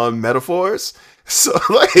intent on metaphors? So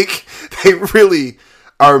like they really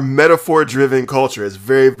are metaphor-driven culture. It's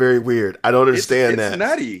very, very weird. I don't understand that. It's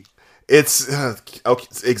nutty. It's okay,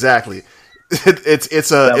 exactly.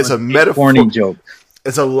 It's a metaphor. Corny joke.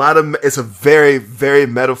 It's a very, very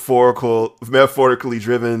metaphorically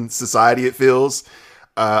driven society. It feels.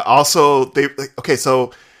 Also,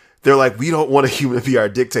 so they're like, we don't want a human to be our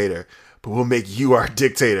dictator, but we'll make you our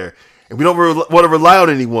dictator, and we don't want to rely on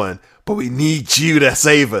anyone, but we need you to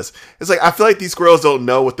save us. It's like, I feel like these squirrels don't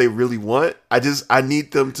know what they really want. I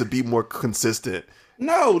need them to be more consistent.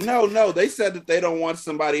 No. They said that they don't want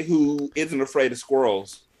somebody who isn't afraid of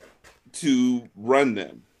squirrels to run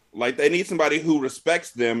them. Like, they need somebody who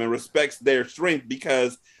respects them and respects their strength,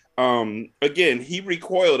 because again, he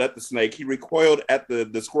recoiled at the snake. He recoiled at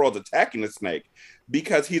the squirrels attacking the snake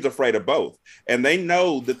because he's afraid of both. And they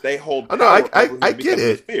know that they hold power. Oh, no, I get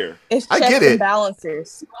it. Fear. It's checks and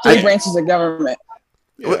balances. 3 branches of government.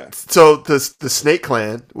 Yeah. So the Snake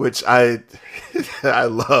Clan, which I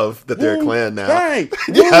love that they're a clan now.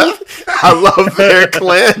 Yeah, I love their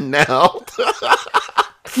clan now.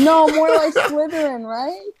 No, more like Slytherin,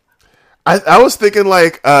 right? I was thinking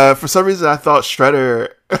like for some reason I thought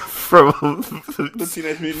Shredder from the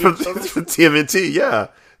Teenage Mutant Ninja Turtles? from TMNT. Yeah,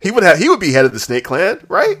 he would be head of the Snake Clan,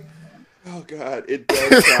 right? Oh God, it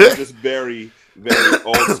does sound just very, very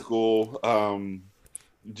old school.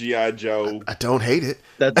 G.I. Joe. I don't hate it.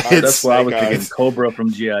 That's why I was thinking Cobra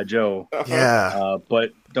from G.I. Joe. Yeah.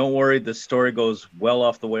 But don't worry, the story goes well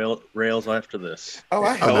off the rails after this. Oh,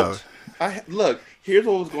 I helped. Oh, no. Look, Here's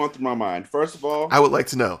what was going through my mind. First of all, I would like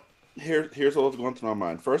to know. here's what was going through my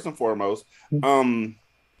mind. First and foremost,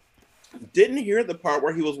 didn't hear the part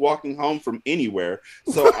where he was walking home from anywhere,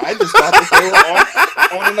 so I just thought that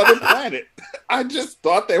they were on another planet. I just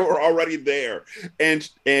thought they were already there, and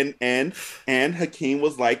Hakeem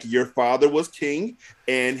was like, "Your father was king,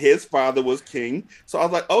 and his father was king." So I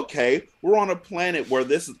was like, "Okay, we're on a planet where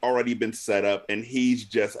this has already been set up, and he's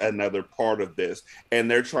just another part of this,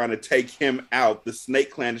 and they're trying to take him out. The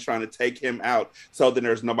Snake Clan is trying to take him out, so then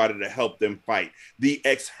there's nobody to help them fight. The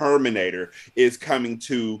Exterminator is coming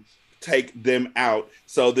to take them out,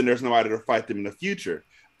 so then there's nobody to fight them in the future."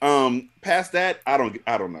 Past that, I don't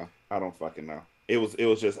know. I don't fucking know. It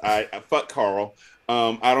was just I fuck Carl.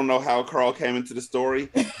 I don't know how Carl came into the story,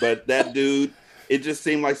 but that dude, it just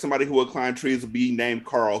seemed like somebody who would climb trees would be named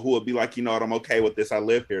Carl, who would be like, you know what, I'm okay with this. I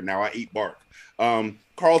live here now. I eat bark.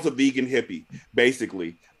 Carl's a vegan hippie,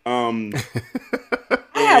 basically. I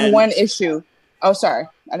have one issue. Oh, sorry.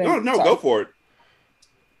 No, go for it.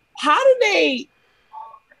 How do they?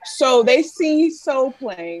 So they see Soul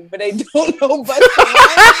Plane, but they don't know but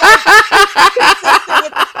consistent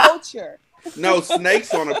with the culture. No,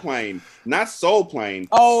 snakes on a plane, not Soul Plane.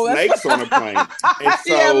 Oh, snakes on a plane. And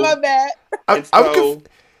so, yeah, my bad.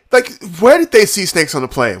 Like, where did they see snakes on the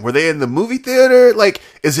plane? Were they in the movie theater? Like,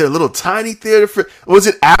 is it a little tiny theater? Was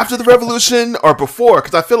it after the revolution or before?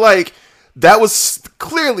 Because I feel like that was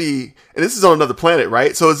clearly, and this is on another planet,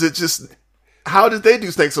 right? So is it just, how did they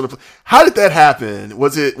do snakes on the plane? How did that happen?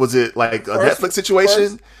 Was it like a Netflix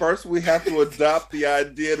situation? First, we have to adopt the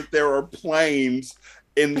idea that there are planes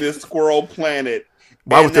in this squirrel planet.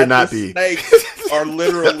 Why would there not be? Snakes are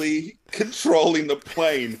literally controlling the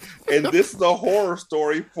plane, and this is a horror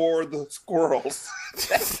story for the squirrels.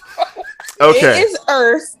 Okay, it is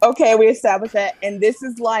Earth. Okay, we established that, and this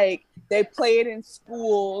is like they play it in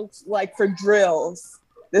schools, like for drills.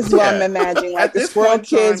 This is what I'm imagining. Like the squirrel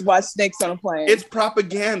kids watch snakes on a plane. It's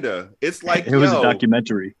propaganda. It's like it was a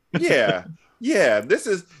documentary. Yeah. Yeah. This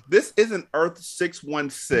isn't Earth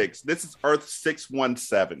 616. This is Earth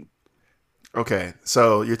 617. Okay,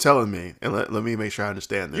 so you're telling me, and let me make sure I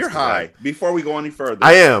understand this. You're high. Before we go any further,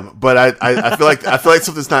 I am, but I feel like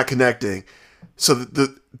something's not connecting. So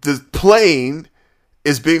the plane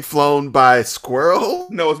is being flown by squirrel?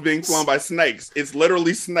 No, it's being flown by snakes. It's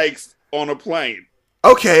literally snakes on a plane.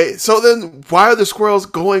 Okay, so then why are the squirrels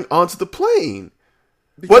going onto the plane?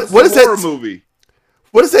 Because what is that movie?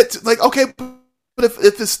 What is that like? Okay, but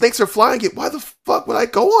if the snakes are flying it, why the fuck would I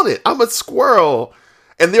go on it? I'm a squirrel.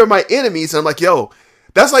 And they're my enemies, and I'm like, yo,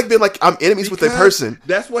 that's like being like I'm enemies with a person.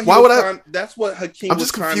 That's what. That's what Hakeem. I'm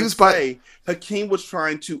just confused by. Hakeem was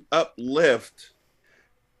trying to uplift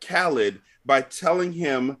Khaled by telling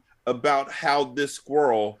him about how this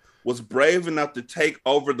squirrel was brave enough to take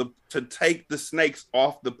the snakes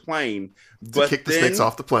off the plane, to kick the snakes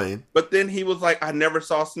off the plane. But then he was like, "I never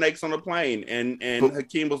saw snakes on a plane," and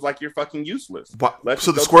Hakeem was like, "You're fucking useless."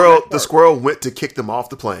 So the squirrel went to kick them off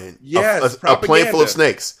the plane. Yes, a plane full of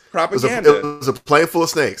snakes. Propaganda. It was a plane full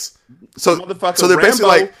of snakes. So they're Rambo, basically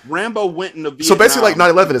like Rambo went into Vietnam. So basically like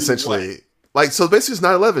 9/11 essentially. Like, so basically it's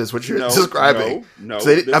 9/11 is what you're describing. No.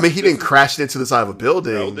 So he didn't crash into the side of a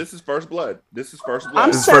building. No, this is First Blood.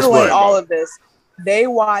 I'm settling all of this. They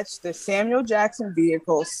watched the Samuel Jackson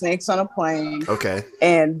vehicle, Snakes on a Plane. Okay.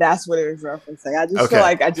 And that's what it was referencing. I just feel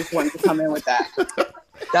like I just wanted to come in with that.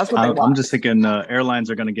 That's what they watched. I'm just thinking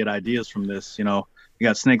airlines are going to get ideas from this. You know, you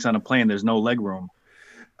got snakes on a plane. There's no leg room.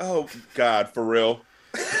 Oh, God, for real.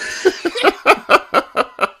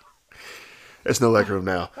 There's no leg room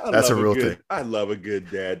now. That's a real thing. I love a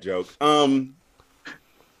good dad joke. I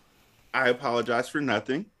apologize for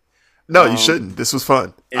nothing. No, you shouldn't. This was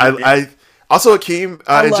fun. I also Akeem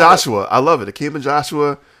and Joshua. I love it. Akeem and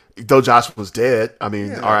Joshua, though Joshua's dead. I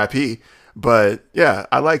mean, R.I.P. But yeah,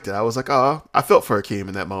 I liked it. I was like, oh, I felt for Akeem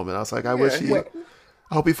in that moment. I was like, I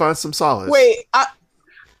hope he finds some solace. Wait,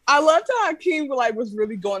 I loved how Akeem was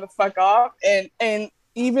really going to fuck off, and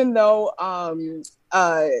even though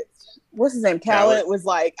what's his name? Khaled was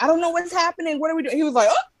like, I don't know what's happening. What are we doing? He was like,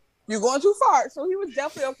 oh, you're going too far. So he was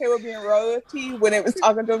definitely okay with being royalty when it was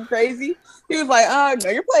talking to him crazy. He was like,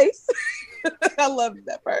 know your place. I loved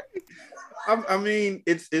that part. I mean,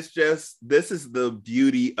 it's just, this is the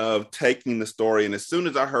beauty of taking the story. And as soon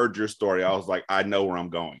as I heard your story, I was like, I know where I'm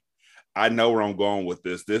going. I know where I'm going with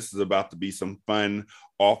this. This is about to be some fun,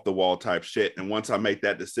 off the wall type shit. And once I make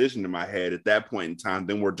that decision in my head at that point in time,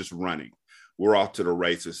 then we're just running. We're off to the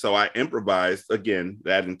races. So I improvised, again,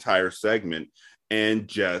 that entire segment and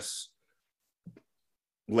just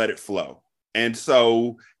let it flow. And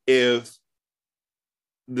so if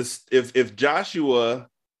Joshua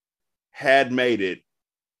had made it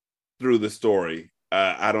through the story,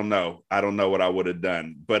 I don't know. I don't know what I would have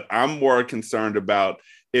done. But I'm more concerned about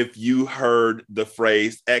if you heard the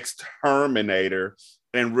phrase exterminator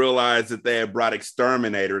and realized that they had brought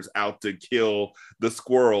exterminators out to kill the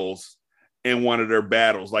squirrels in one of their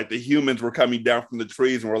battles. Like the humans were coming down from the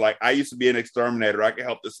trees and were like, I used to be an exterminator. I could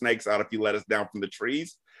help the snakes out if you let us down from the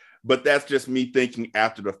trees. But that's just me thinking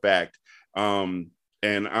after the fact. And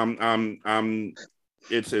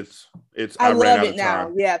it's I ran love out it of now.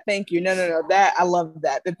 time. Yeah, thank you. No. That I love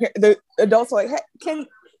that. The adults are like, hey, can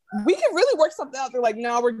we can really work something out? They're like,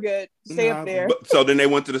 no, we're good. Stay up there. But, so then they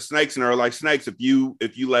went to the snakes and they were like, snakes, if you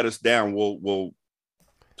let us down, we'll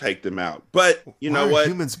take them out. But you know what?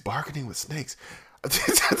 Humans bargaining with snakes.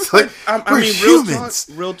 I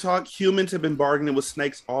mean, real talk. Humans have been bargaining with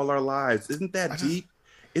snakes all our lives. Isn't that deep?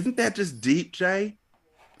 Isn't that just deep, Jay?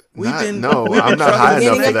 I'm not high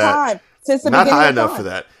enough for that. Since the not high of enough time. for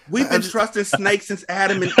that. We've been trusting snakes since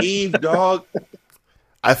Adam and Eve, dog.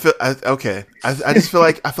 I just feel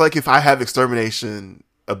like if I have extermination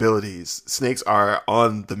abilities, snakes are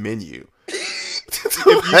on the menu. If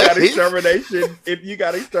you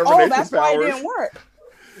got extermination oh, that's powers, why it didn't work.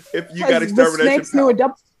 If you got extermination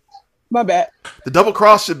powers. My bad. The double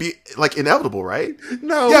cross should be like inevitable, right?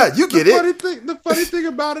 No. Yeah, you get it. The funny thing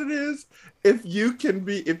about it is, if you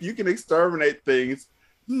can exterminate things,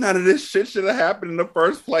 none of this shit should have happened in the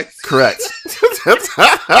first place. Correct.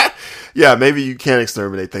 Yeah, maybe you can't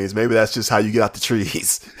exterminate things. Maybe that's just how you get out the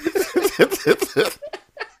trees.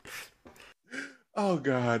 Oh,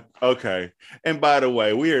 God. Okay. And by the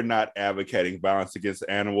way, we are not advocating violence against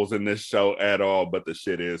animals in this show at all, but the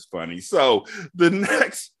shit is funny. So the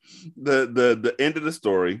end of the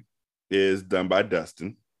story is done by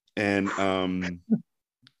Dustin. And I'm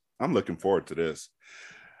looking forward to this.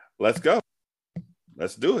 Let's go.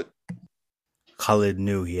 Let's do it. Khalid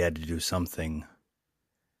knew he had to do something.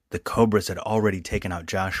 The cobras had already taken out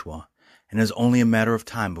Joshua, and it was only a matter of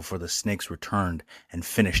time before the snakes returned and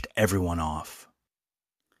finished everyone off.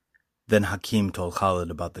 Then Hakim told Khalid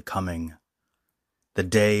about the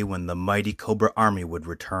day when the mighty cobra army would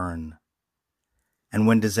return. And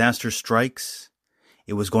when disaster strikes,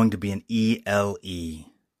 it was going to be an ELE.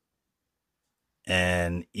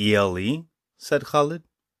 An ELE? Said Khalid.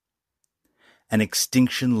 An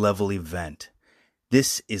extinction-level event.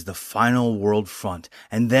 This is the final world front,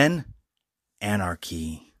 and then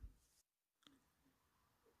anarchy.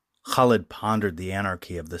 Khalid pondered the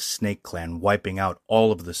anarchy of the Snake Clan wiping out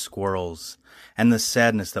all of the squirrels, and the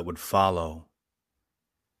sadness that would follow.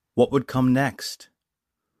 What would come next?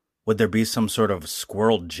 Would there be some sort of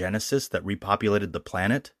squirrel genesis that repopulated the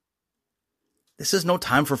planet? This is no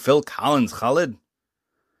time for Phil Collins, Khalid.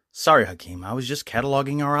 Sorry, Hakim, I was just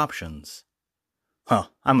cataloging our options. Huh,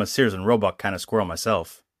 I'm a Sears and Roebuck kind of squirrel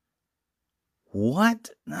myself.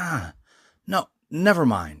 What? No, never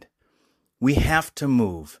mind. We have to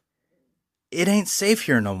move. It ain't safe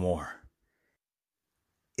here no more.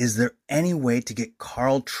 Is there any way to get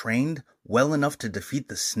Carl trained well enough to defeat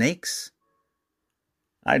the snakes?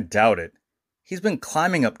 I doubt it. He's been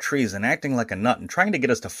climbing up trees and acting like a nut and trying to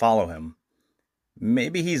get us to follow him.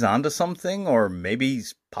 Maybe he's onto something, or maybe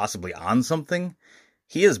he's possibly on something.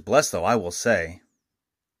 He is blessed, though, I will say.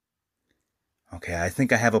 Okay, I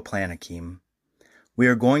think I have a plan, Hakim. We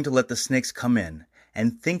are going to let the snakes come in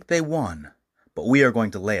and think they won, but we are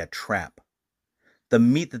going to lay a trap. The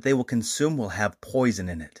meat that they will consume will have poison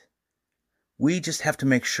in it. We just have to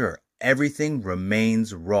make sure everything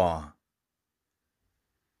remains raw.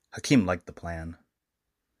 Hakim liked the plan.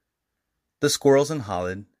 The squirrels and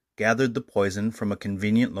Khalid gathered the poison from a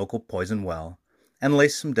convenient local poison well and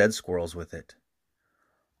laced some dead squirrels with it.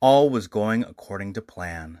 All was going according to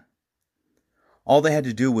plan. All they had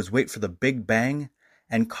to do was wait for the Big Bang,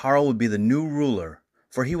 and Carl would be the new ruler,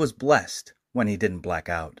 for he was blessed when he didn't black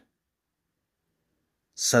out.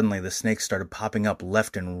 Suddenly the snakes started popping up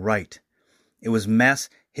left and right. It was mass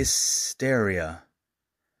hysteria.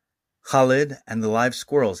 Khalid and the live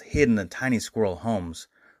squirrels hid in the tiny squirrel homes,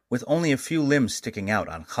 with only a few limbs sticking out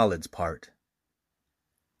on Khalid's part.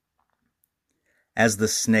 As the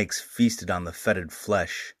snakes feasted on the fetid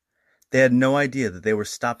flesh, they had no idea that they were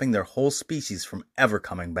stopping their whole species from ever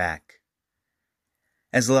coming back.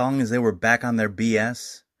 As long as they were back on their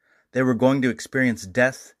BS, they were going to experience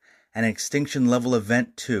death and an extinction-level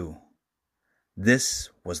event too. This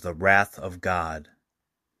was the wrath of God.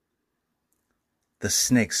 The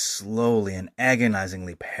snakes slowly and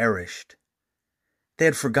agonizingly perished. They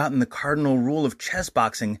had forgotten the cardinal rule of chess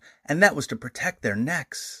boxing, and that was to protect their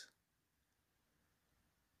necks.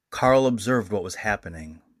 Carl observed what was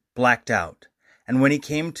happening, blacked out, and when he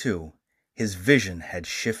came to, his vision had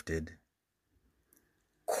shifted.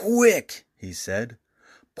 Quick, he said.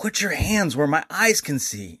 Put your hands where my eyes can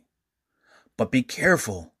see. But be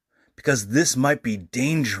careful, because this might be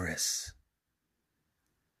dangerous.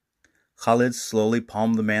 Khalid slowly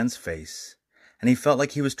palmed the man's face, and he felt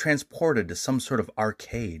like he was transported to some sort of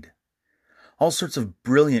arcade. All sorts of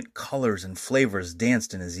brilliant colors and flavors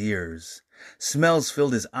danced in his ears. Smells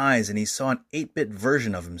filled his eyes, and he saw an 8-bit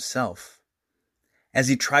version of himself. As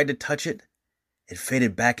he tried to touch it, it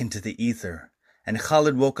faded back into the ether, and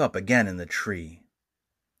Khalid woke up again in the tree.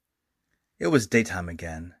 It was daytime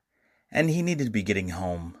again, and he needed to be getting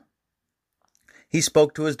home. He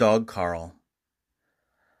spoke to his dog, Carl.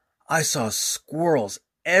 I saw squirrels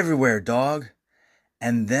everywhere, dog.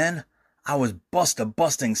 And then I was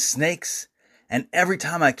busting snakes, and every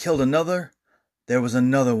time I killed another, there was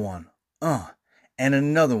another one. And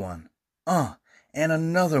another one. And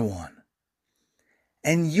another one.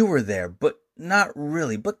 And you were there, but not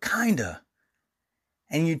really, but kinda.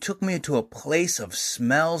 And you took me to a place of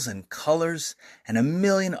smells and colors and a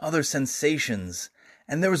million other sensations.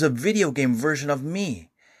 And there was a video game version of me.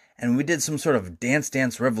 And we did some sort of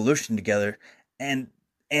Dance Revolution together. And...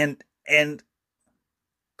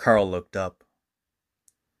 Carl looked up.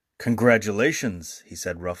 Congratulations, he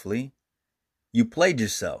said roughly. You played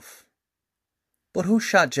yourself. But who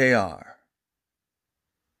shot JR?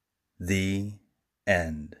 The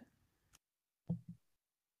end.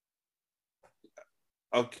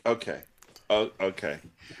 Okay.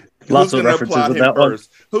 Lots of references to that one.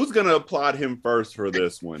 Who's going to applaud him first for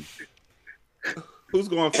this one? Who's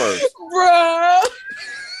going first? Bruh.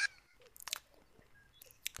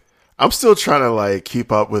 I'm still trying to like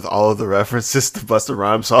keep up with all of the references to Busta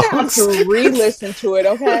Rhymes songs. I have to re-listen to it,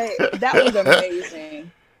 okay? That was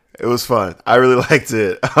amazing. It was fun. I really liked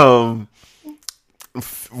it.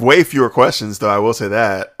 Way fewer questions, though, I will say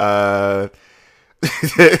that.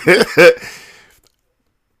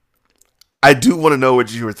 I do want to know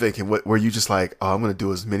what you were thinking. Were you just like, oh, I'm going to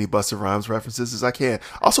do as many Busta Rhymes references as I can?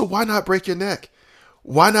 Also, why not break your neck?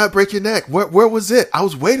 Why not break your neck? Where was it? I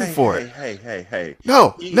was waiting for it. Hey.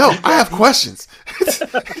 No, I have questions.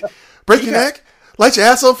 Break your neck? Light your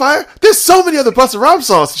ass on fire? There's so many other Busta Rhymes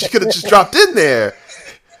songs that you could have just dropped in there.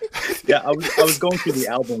 Yeah, I was going through the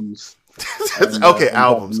albums. And,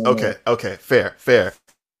 albums. Okay, fair.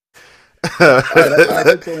 I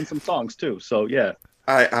did throw in some songs too, so yeah.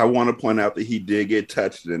 I want to point out that he did get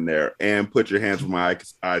touched in there, and Put Your Hands Where My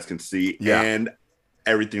Eyes Can See, and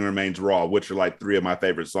Everything Remains Raw, which are like 3 of my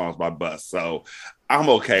favorite songs by Bus. So I'm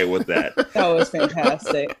okay with that. That was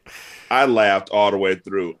fantastic. I laughed all the way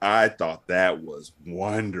through. I thought that was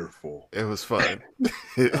wonderful. It was fun.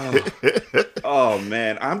 Oh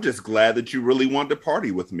man, I'm just glad that you really wanted to party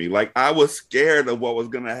with me. Like I was scared of what was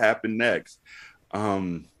going to happen next.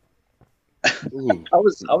 I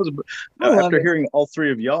was after hearing all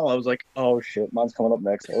 3 of y'all, I was like, oh shit, mine's coming up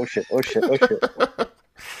next. Oh shit.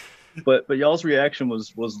 But y'all's reaction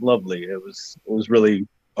was lovely. It was really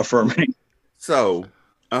affirming. So,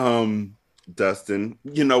 Dustin,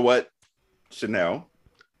 you know what? Chanel,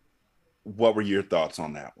 what were your thoughts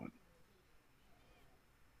on that one?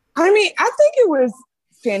 I mean, I think it was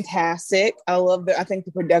fantastic. I think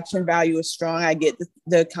the production value is strong. I get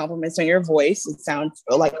the compliments on your voice. It sounds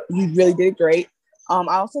like you really did great. I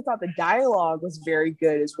also thought the dialogue was very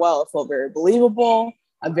good as well. It felt very believable.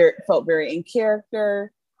 Felt very in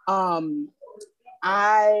character. I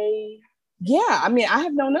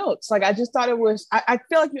have no notes. Like, I just thought it was, I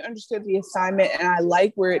feel like you understood the assignment, and I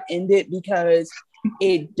like where it ended because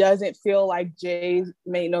it doesn't feel like Jay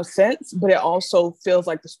made no sense, but it also feels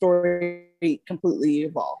like the story completely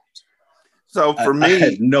evolved. So for me, I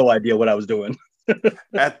had no idea what I was doing.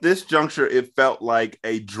 At this juncture, it felt like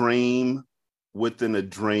a dream within a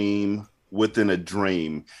dream within a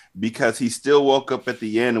dream, because he still woke up at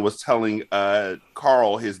the end and was telling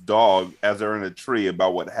Carl, his dog, as they're in a tree,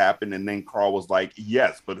 about what happened. And then Carl was like,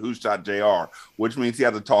 yes, but who shot JR? Which means he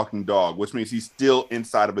has a talking dog, which means he's still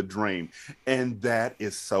inside of a dream. And that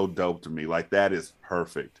is so dope to me. Like, that is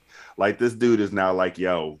perfect. Like, this dude is now like,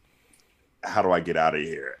 yo, how do I get out of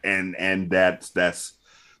here? And that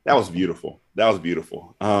was beautiful. That was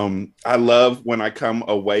beautiful. I love when I come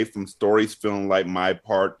away from stories feeling like my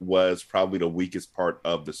part was probably the weakest part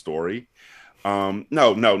of the story. No.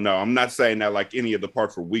 I'm not saying that like any of the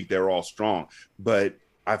parts were weak. They were all strong. But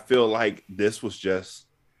I feel like this was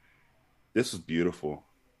beautiful.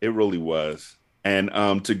 It really was. And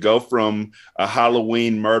to go from a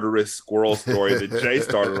Halloween murderous squirrel story that Jay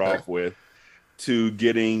started off with to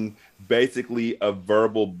getting basically a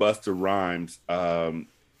verbal Busta Rhymes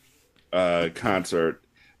concert,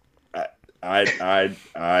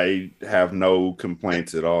 I have no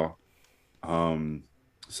complaints at all.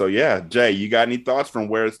 So yeah, Jay, you got any thoughts from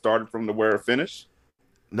where it started from to where it finished?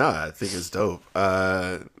 No, I think it's dope.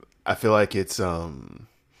 I feel like it's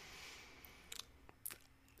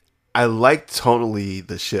I like tonally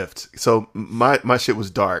the shift. So my shit was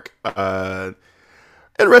dark. In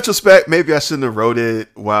retrospect, maybe I shouldn't have wrote it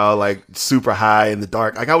while like super high in the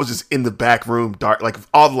dark. Like I was just in the back room, dark. Like if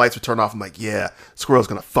all the lights were turned off, I'm like, yeah, Squirrel's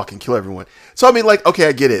gonna fucking kill everyone. So I mean, like, okay,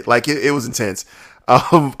 I get it. Like it was intense.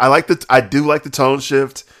 I do like the tone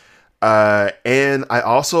shift. And I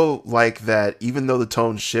also like that even though the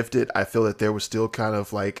tone shifted, I feel that there was still kind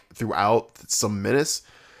of like throughout some menace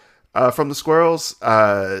from the squirrels.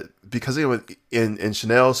 Because you know, in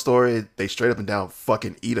Chanel's story, they straight up and down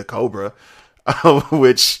fucking eat a cobra,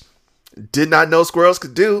 which did not know squirrels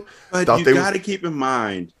could do. But Thought you got to keep in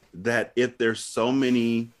mind that if there's so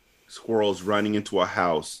many squirrels running into a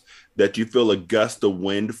house that you feel a gust of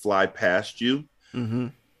wind fly past you,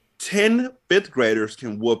 10 fifth graders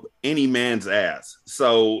can whoop any man's ass.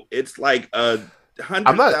 So it's like a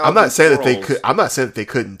 100,000. I'm not saying that they squirrels. could. I'm not saying that they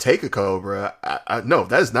couldn't take a cobra. No,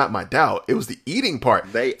 that is not my doubt. It was the eating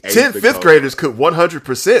part. They ate 10 the fifth cobra. graders could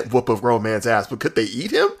 100% whoop a grown man's ass, but could they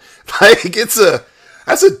eat him? Like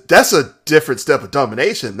that's a different step of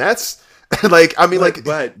domination. That's like I mean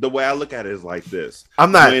but the way I look at it is like this.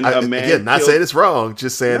 I'm not When a man again not killed- saying it's wrong.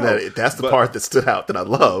 Just saying No, that that's the but- part that stood out that I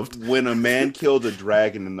loved. When a man killed a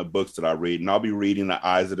dragon in the books that I read, and I'll be reading The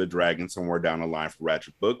Eyes of the Dragon somewhere down the line for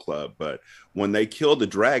Ratchet Book Club, but when they kill the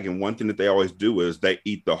dragon, one thing that they always do is they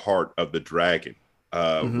eat the heart of the dragon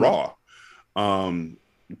raw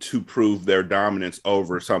to prove their dominance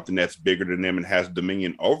over something that's bigger than them and has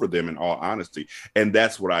dominion over them, in all honesty. And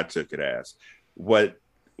that's what I took it as. What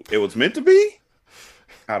it was meant to be,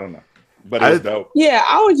 I don't know. But it was dope. Yeah,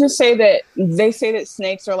 I would just say that they say that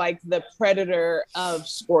snakes are like the predator of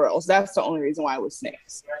squirrels. That's the only reason why it was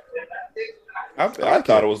snakes. I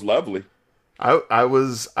thought it was lovely. I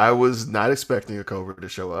was not expecting a cobra to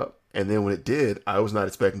show up, and then when it did, I was not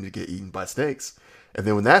expecting to get eaten by snakes. And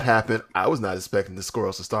then when that happened, I was not expecting the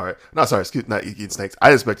squirrels to start. No, sorry, not eating snakes.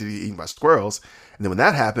 I expected to be eaten by squirrels. And then when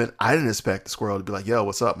that happened, I didn't expect the squirrel to be like, "Yo,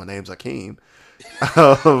 what's up? My name's Akeem."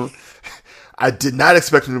 I did not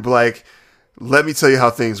expect him to be like, "Let me tell you how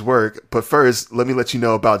things work, but first, let me let you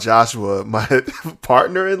know about Joshua, my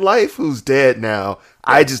partner in life, who's dead now.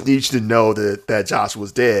 I just need you to know that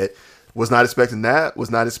Joshua's dead." Was not expecting that. Was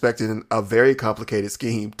not expecting a very complicated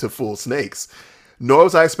scheme to fool snakes. Nor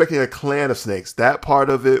was I expecting a clan of snakes. That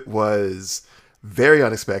part of it was very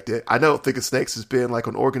unexpected. I don't think of snakes as being like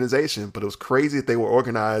an organization, but it was crazy that they were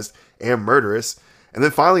organized and murderous. And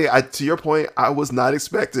then finally, to your point, I was not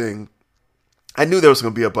expecting. I knew there was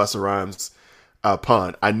going to be a Busta Rhymes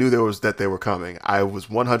pun. I knew that they were coming. I was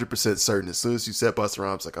 100% certain. As soon as you said Busta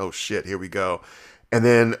Rhymes, like, oh shit, here we go. And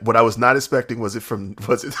then what I was not expecting was it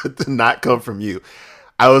to not come from you.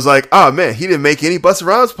 I was like, oh man, he didn't make any Busta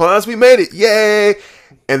Rhymes puns. We made it. Yay.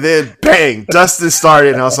 And then bang, Dustin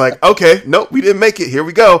started. And I was like, okay, nope, we didn't make it. Here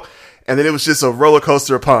we go. And then it was just a roller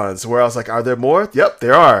coaster of puns where I was like, are there more? Yep,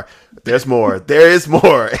 there are. There's more. There is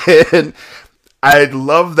more. And I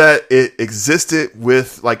love that it existed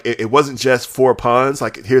with, like, it wasn't just for puns.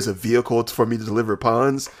 Like, here's a vehicle for me to deliver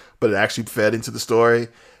puns, but it actually fed into the story.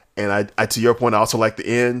 And I to your point, I also like the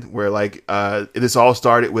end where like it has all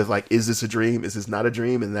started with like, is this a dream? Is this not a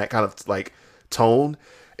dream? And that kind of like tone.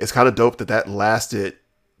 It's kind of dope that lasted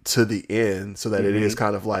to the end, so that it is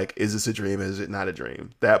kind of like, is this a dream? Is it not a dream?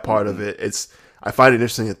 That part of it, I find it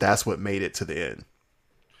interesting that that's what made it to the end.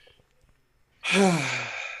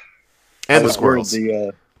 And the squirrels.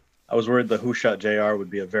 I was worried the Who Shot JR would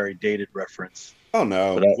be a very dated reference. Oh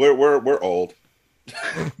no, But we're old.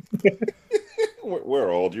 we're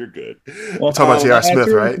old. You're good. Well, Talking about J.R. I Smith,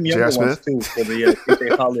 threw in right? some J.R. younger ones, Smith? too, for the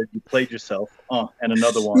they hollered, you played yourself. And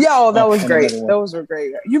another one. Yo, that was And great. another one. Those were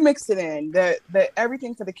great. You mixed it in. The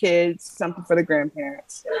everything for the kids, something for the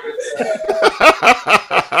grandparents.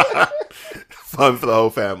 Fun for the whole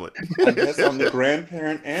family. I guess I'm the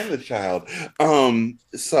grandparent and the child.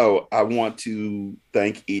 So I want to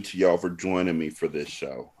thank each of y'all for joining me for this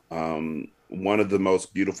show. One of the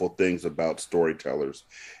most beautiful things about storytellers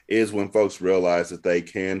is when folks realize that they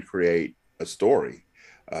can create a story.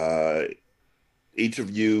 Each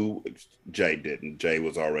of you, Jay didn't. Jay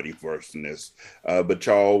was already versed in this, but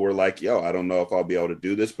y'all were like, "Yo, I don't know if I'll be able to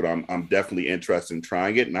do this, but I'm definitely interested in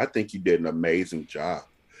trying it." And I think you did an amazing job.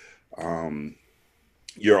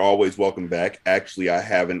 You're always welcome back. Actually, I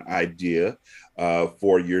have an idea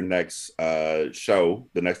for your next show.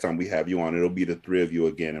 The next time we have you on, it'll be the three of you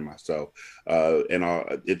again and myself,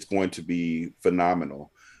 and it's going to be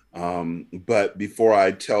phenomenal. But before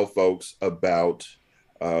I tell folks about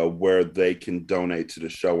where they can donate to the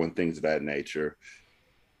show and things of that nature.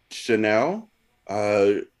 Chanel,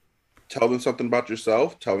 tell them something about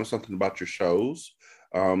yourself. Tell them something about your shows.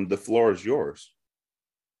 The floor is yours.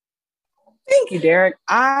 Thank you, Derek.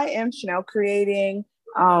 I am Chanel Creating.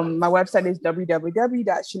 My website is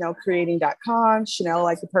www.chanelcreating.com. Chanel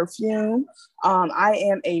like the perfume. I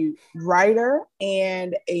am a writer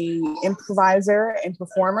and a improviser and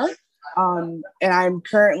performer. And I'm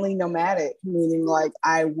currently nomadic, meaning like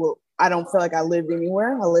I don't feel like I live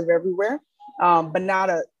anywhere. I live everywhere. But not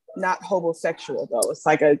homosexual though.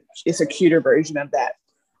 It's a cuter version of that.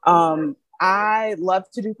 I love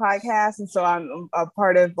to do podcasts, and so I'm a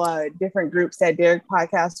part of different groups that Derek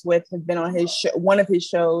podcasts with. Have been on one of his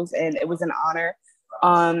shows, and it was an honor.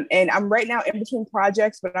 And I'm right now in between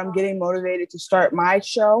projects, but I'm getting motivated to start my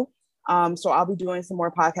show. So I'll be doing some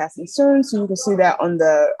more podcasting soon. So you can see that on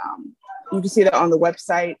the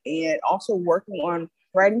website, and also working on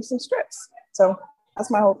writing some scripts. So that's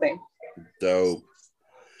my whole thing. Dope.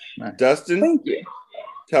 Dustin, thank you.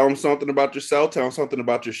 Tell them something about yourself. Tell them something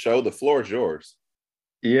about your show. The floor is yours.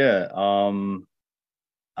 Yeah. I'm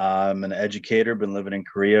an educator, been living in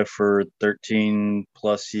Korea for 13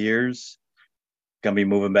 plus years. Gonna be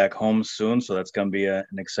moving back home soon, so that's gonna be an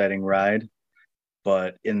exciting ride.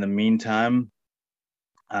 But in the meantime,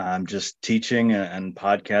 I'm just teaching and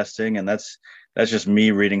podcasting, and that's just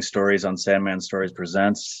me reading stories on Sandman Stories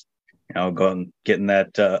Presents. Getting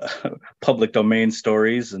that public domain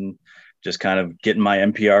stories, and just kind of getting my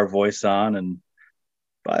NPR voice on, and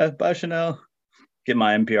bye Chanel, get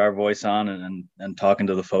my NPR voice on and talking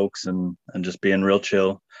to the folks, and just being real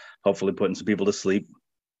chill, hopefully putting some people to sleep.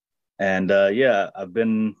 And I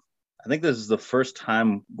think this is the first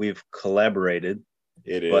time we've collaborated.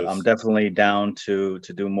 It is. But I'm definitely down to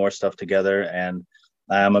do more stuff together, and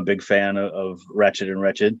I am a big fan of Ratchet and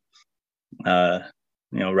Wretched,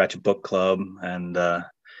 Ratchet Book Club, and the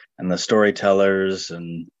Storytellers,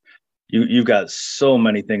 and you've got so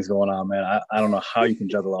many things going on, man. I don't know how you can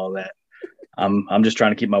juggle all that. I'm just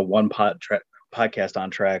trying to keep my one podcast on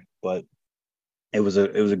track, but it was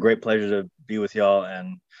a great pleasure to be with y'all,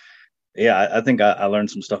 and yeah, I think I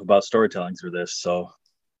learned some stuff about storytelling through this. So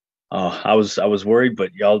I was worried,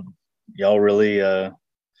 but y'all really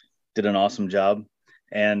did an awesome job,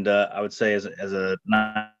 and I would say as a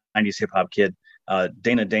 90s hip hop kid,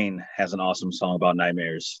 Dana Dane has an awesome song about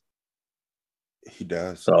nightmares. He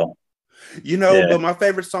does. So. Yeah. But my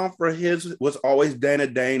favorite song for his was always Dana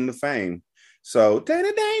Dane the Fame. So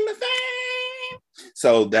Dana Dane the Fame.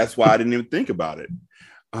 So that's why I didn't even think about it.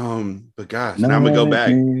 But gosh, now I'm gonna go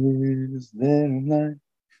back.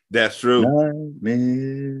 That's true.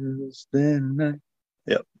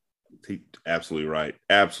 Yep. He absolutely right.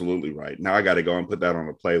 Absolutely right. Now I gotta go and put that on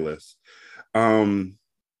a playlist. And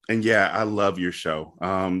yeah, I love your show.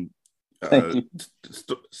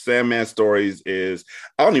 Sandman Stories is,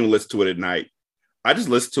 I don't even listen to it at night. I just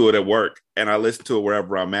listen to it at work, and I listen to it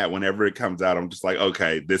wherever I'm at. Whenever it comes out, I'm just like,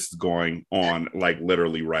 okay, this is going on like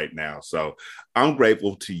literally right now. So I'm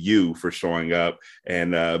grateful to you for showing up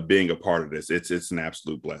and being a part of this. It's an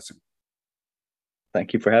absolute blessing.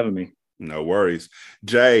 Thank you for having me. No worries.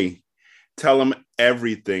 Jay, tell them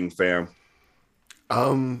everything, fam.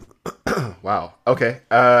 Wow. Okay.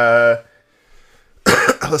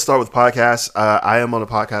 Let's start with podcasts. I am on a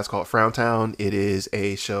podcast called Frowntown. It is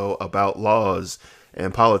a show about laws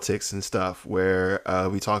and politics and stuff, where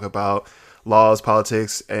we talk about laws,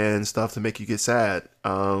 politics, and stuff to make you get sad.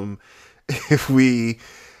 If we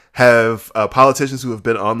have politicians who have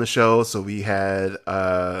been on the show, so we had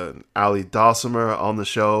Ali Dulcimer on the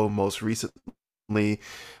show most recently.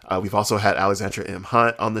 We've also had Alexandra M.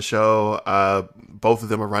 Hunt on the show. Both of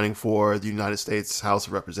them are running for the United States House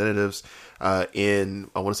of Representatives in,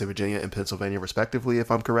 I want to say, Virginia and Pennsylvania, respectively,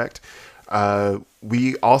 if I'm correct.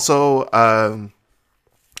 We also are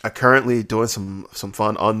currently doing some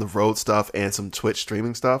fun on the road stuff and some Twitch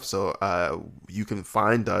streaming stuff. So you can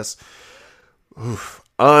find us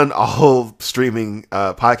on all streaming,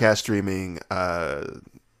 podcast streaming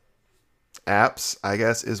apps, I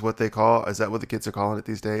guess, is what they call. Is that what the kids are calling it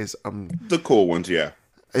these days? The cool ones, yeah.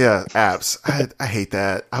 Yeah, apps. I hate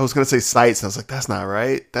that. I was gonna say sites, and I was like, that's not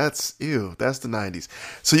right. That's ew. That's the 90s.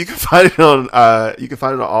 So you can find it on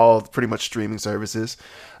all pretty much streaming services.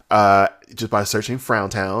 Just by searching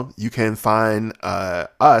Frowntown. You can find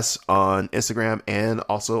us on Instagram and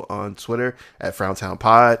also on Twitter at Frowntown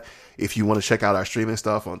Pod. If you want to check out our streaming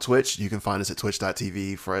stuff on Twitch, you can find us at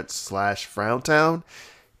twitch.tv/Frowntown.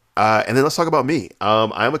 And then let's talk about me.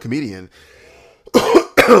 I'm a comedian.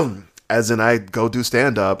 as in I go do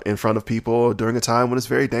stand up in front of people during a time when it's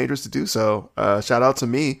very dangerous to do so. Shout out to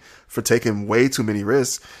me for taking way too many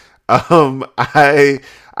risks. I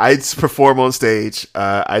perform on stage.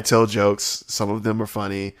 I tell jokes. Some of them are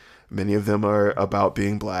funny. Many of them are about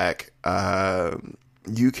being black.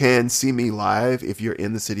 You can see me live if you're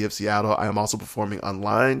in the city of Seattle. I am also performing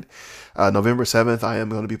online. November 7th, I am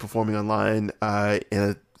going to be performing online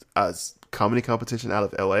in a comedy competition out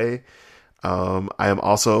of LA. I am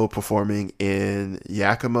also performing in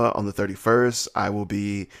Yakima on the 31st. I will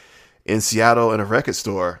be in Seattle in a record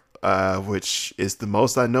store, which is the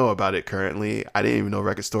most I know about it currently. I didn't even know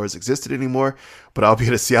record stores existed anymore, but I'll be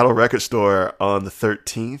at a Seattle record store on the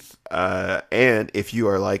 13th. And if you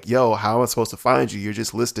are like, yo, how am I supposed to find you? You're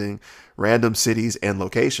just listing random cities and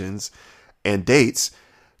locations and dates.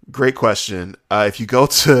 Great question. If you go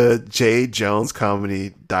to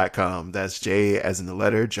jjonescomedy.com, that's J as in the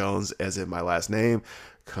letter, Jones as in my last name,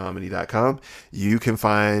 comedy.com, you can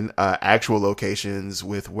find actual locations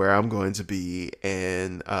with where I'm going to be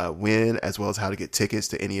and when, as well as how to get tickets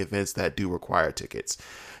to any events that do require tickets.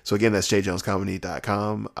 So again, that's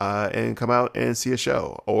jjonescomedy.com, and come out and see a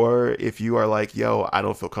show. Or if you are like, yo, I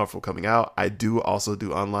don't feel comfortable coming out, I do also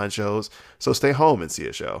do online shows, so stay home and see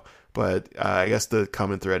a show. But I guess the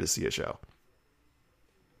common thread is see a show.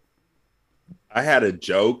 I had a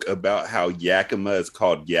joke about how Yakima is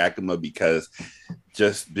called Yakima because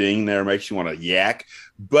just being there makes you want to yak,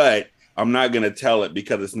 but I'm not going to tell it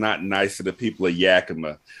because it's not nice to the people of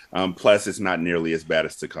Yakima. Plus, it's not nearly as bad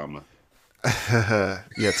as Tacoma. Yeah,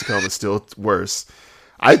 Tacoma's still worse.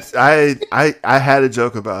 I had a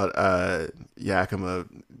joke about Yakima.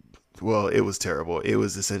 Well, it was terrible. It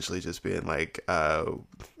was essentially just being like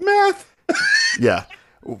Math. Yeah.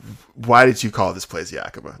 Why did you call this place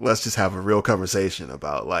Yakima? Let's just have a real conversation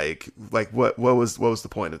about like what was the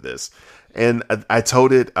point of this? And I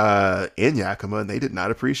told it in Yakima, and they did not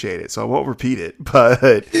appreciate it. So I won't repeat it,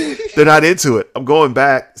 but they're not into it. I'm going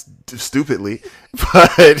back stupidly,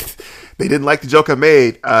 but they didn't like the joke I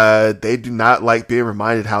made. They do not like being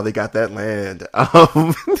reminded how they got that land.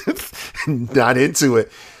 Not into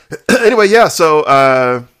it. Anyway, yeah.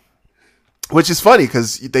 So, which is funny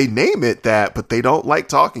because they name it that, but they don't like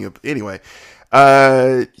talking. Anyway,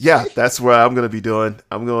 yeah, that's what I'm going to be doing.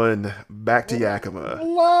 I'm going back to Yakima. A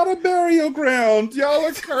lot of burial ground. Y'all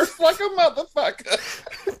are cursed like a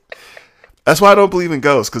motherfucker. That's why I don't believe in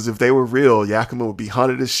ghosts, because if they were real, Yakima would be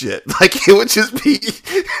haunted as shit. Like, it would just be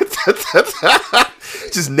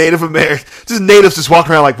just Native American, just natives just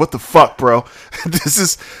walking around like, what the fuck, bro?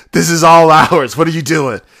 This is all ours. What are you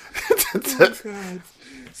doing? Oh, God.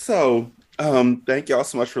 So, thank y'all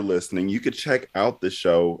so much for listening. You could check out the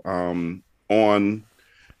show on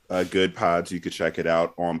Good Pods. You could check it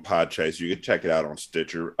out on Podchaser. You could check it out on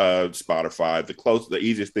Stitcher, Spotify. The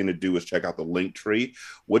easiest thing to do is check out the Linktree,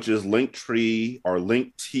 which is Linktree or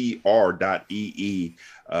linktr.ee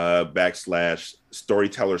 /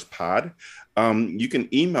 Storytellers Pod. You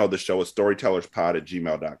can email the show at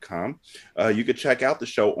storytellerspod@gmail.com. You can check out the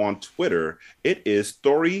show on Twitter. It is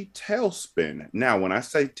Storytailspin. Now, when I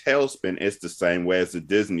say tailspin, it's the same way as the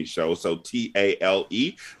Disney show. So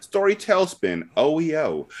TALE, Storytailspin,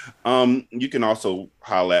 OEO. You can also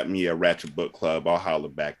holler at me at Ratchet Book Club. I'll holler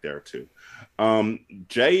back there too.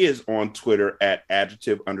 Jay is on Twitter at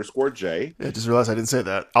 @adjective_J. Yeah, just realized I didn't say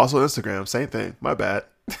that. Also Instagram, same thing. My bad.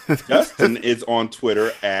 Justin is on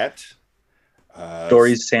Twitter at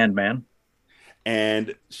Stories Sandman.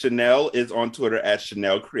 And Chanel is on Twitter at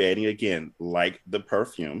Chanel Creating, again, like the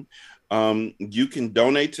perfume. You can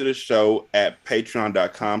donate to the show at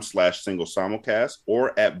patreon.com/single simulcast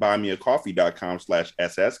or at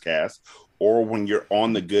buymeacoffee.com/sscast. Or when you're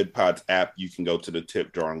on the Good Pods app, you can go to the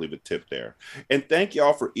tip jar and leave a tip there. And thank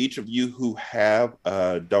y'all for each of you who have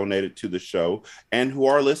donated to the show and who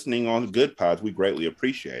are listening on Good Pods. We greatly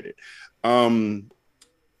appreciate it.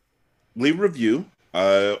 Leave a review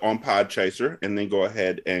on Podchaser, and then go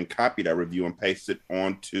ahead and copy that review and paste it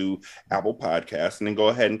onto Apple Podcasts, and then go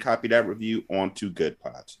ahead and copy that review onto Good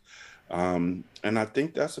Pods. And I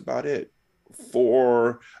think that's about it.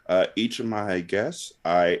 For each of my guests,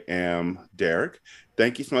 I am Derek.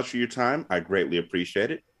 Thank you so much for your time. I greatly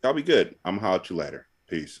appreciate it. Y'all be good. I'm going to holler at you later.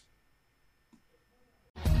 Peace.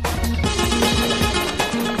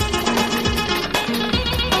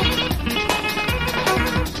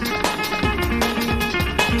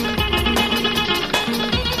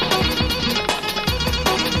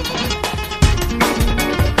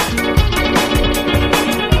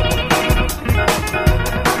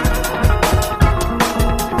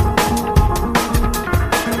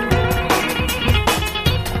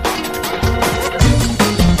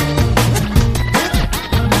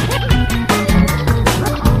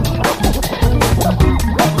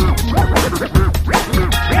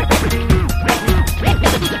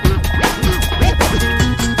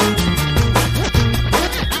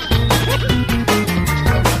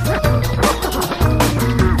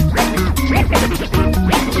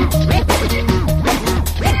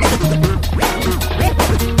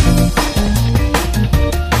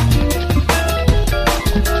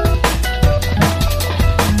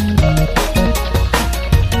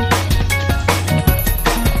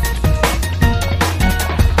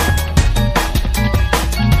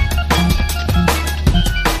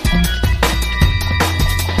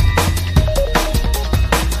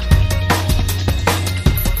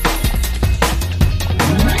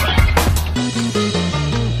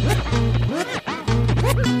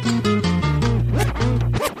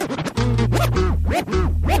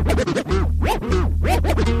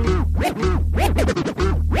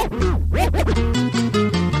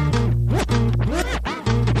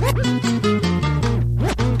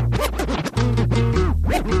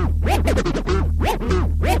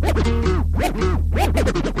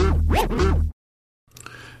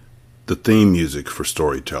 theme music for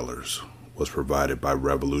Storytellers was provided by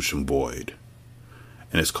Revolution Void,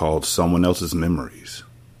 and it's called Someone Else's Memories.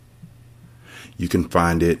 You can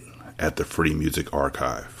find it at the Free Music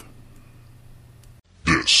Archive.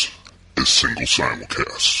 This is Single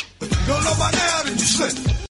Simulcast.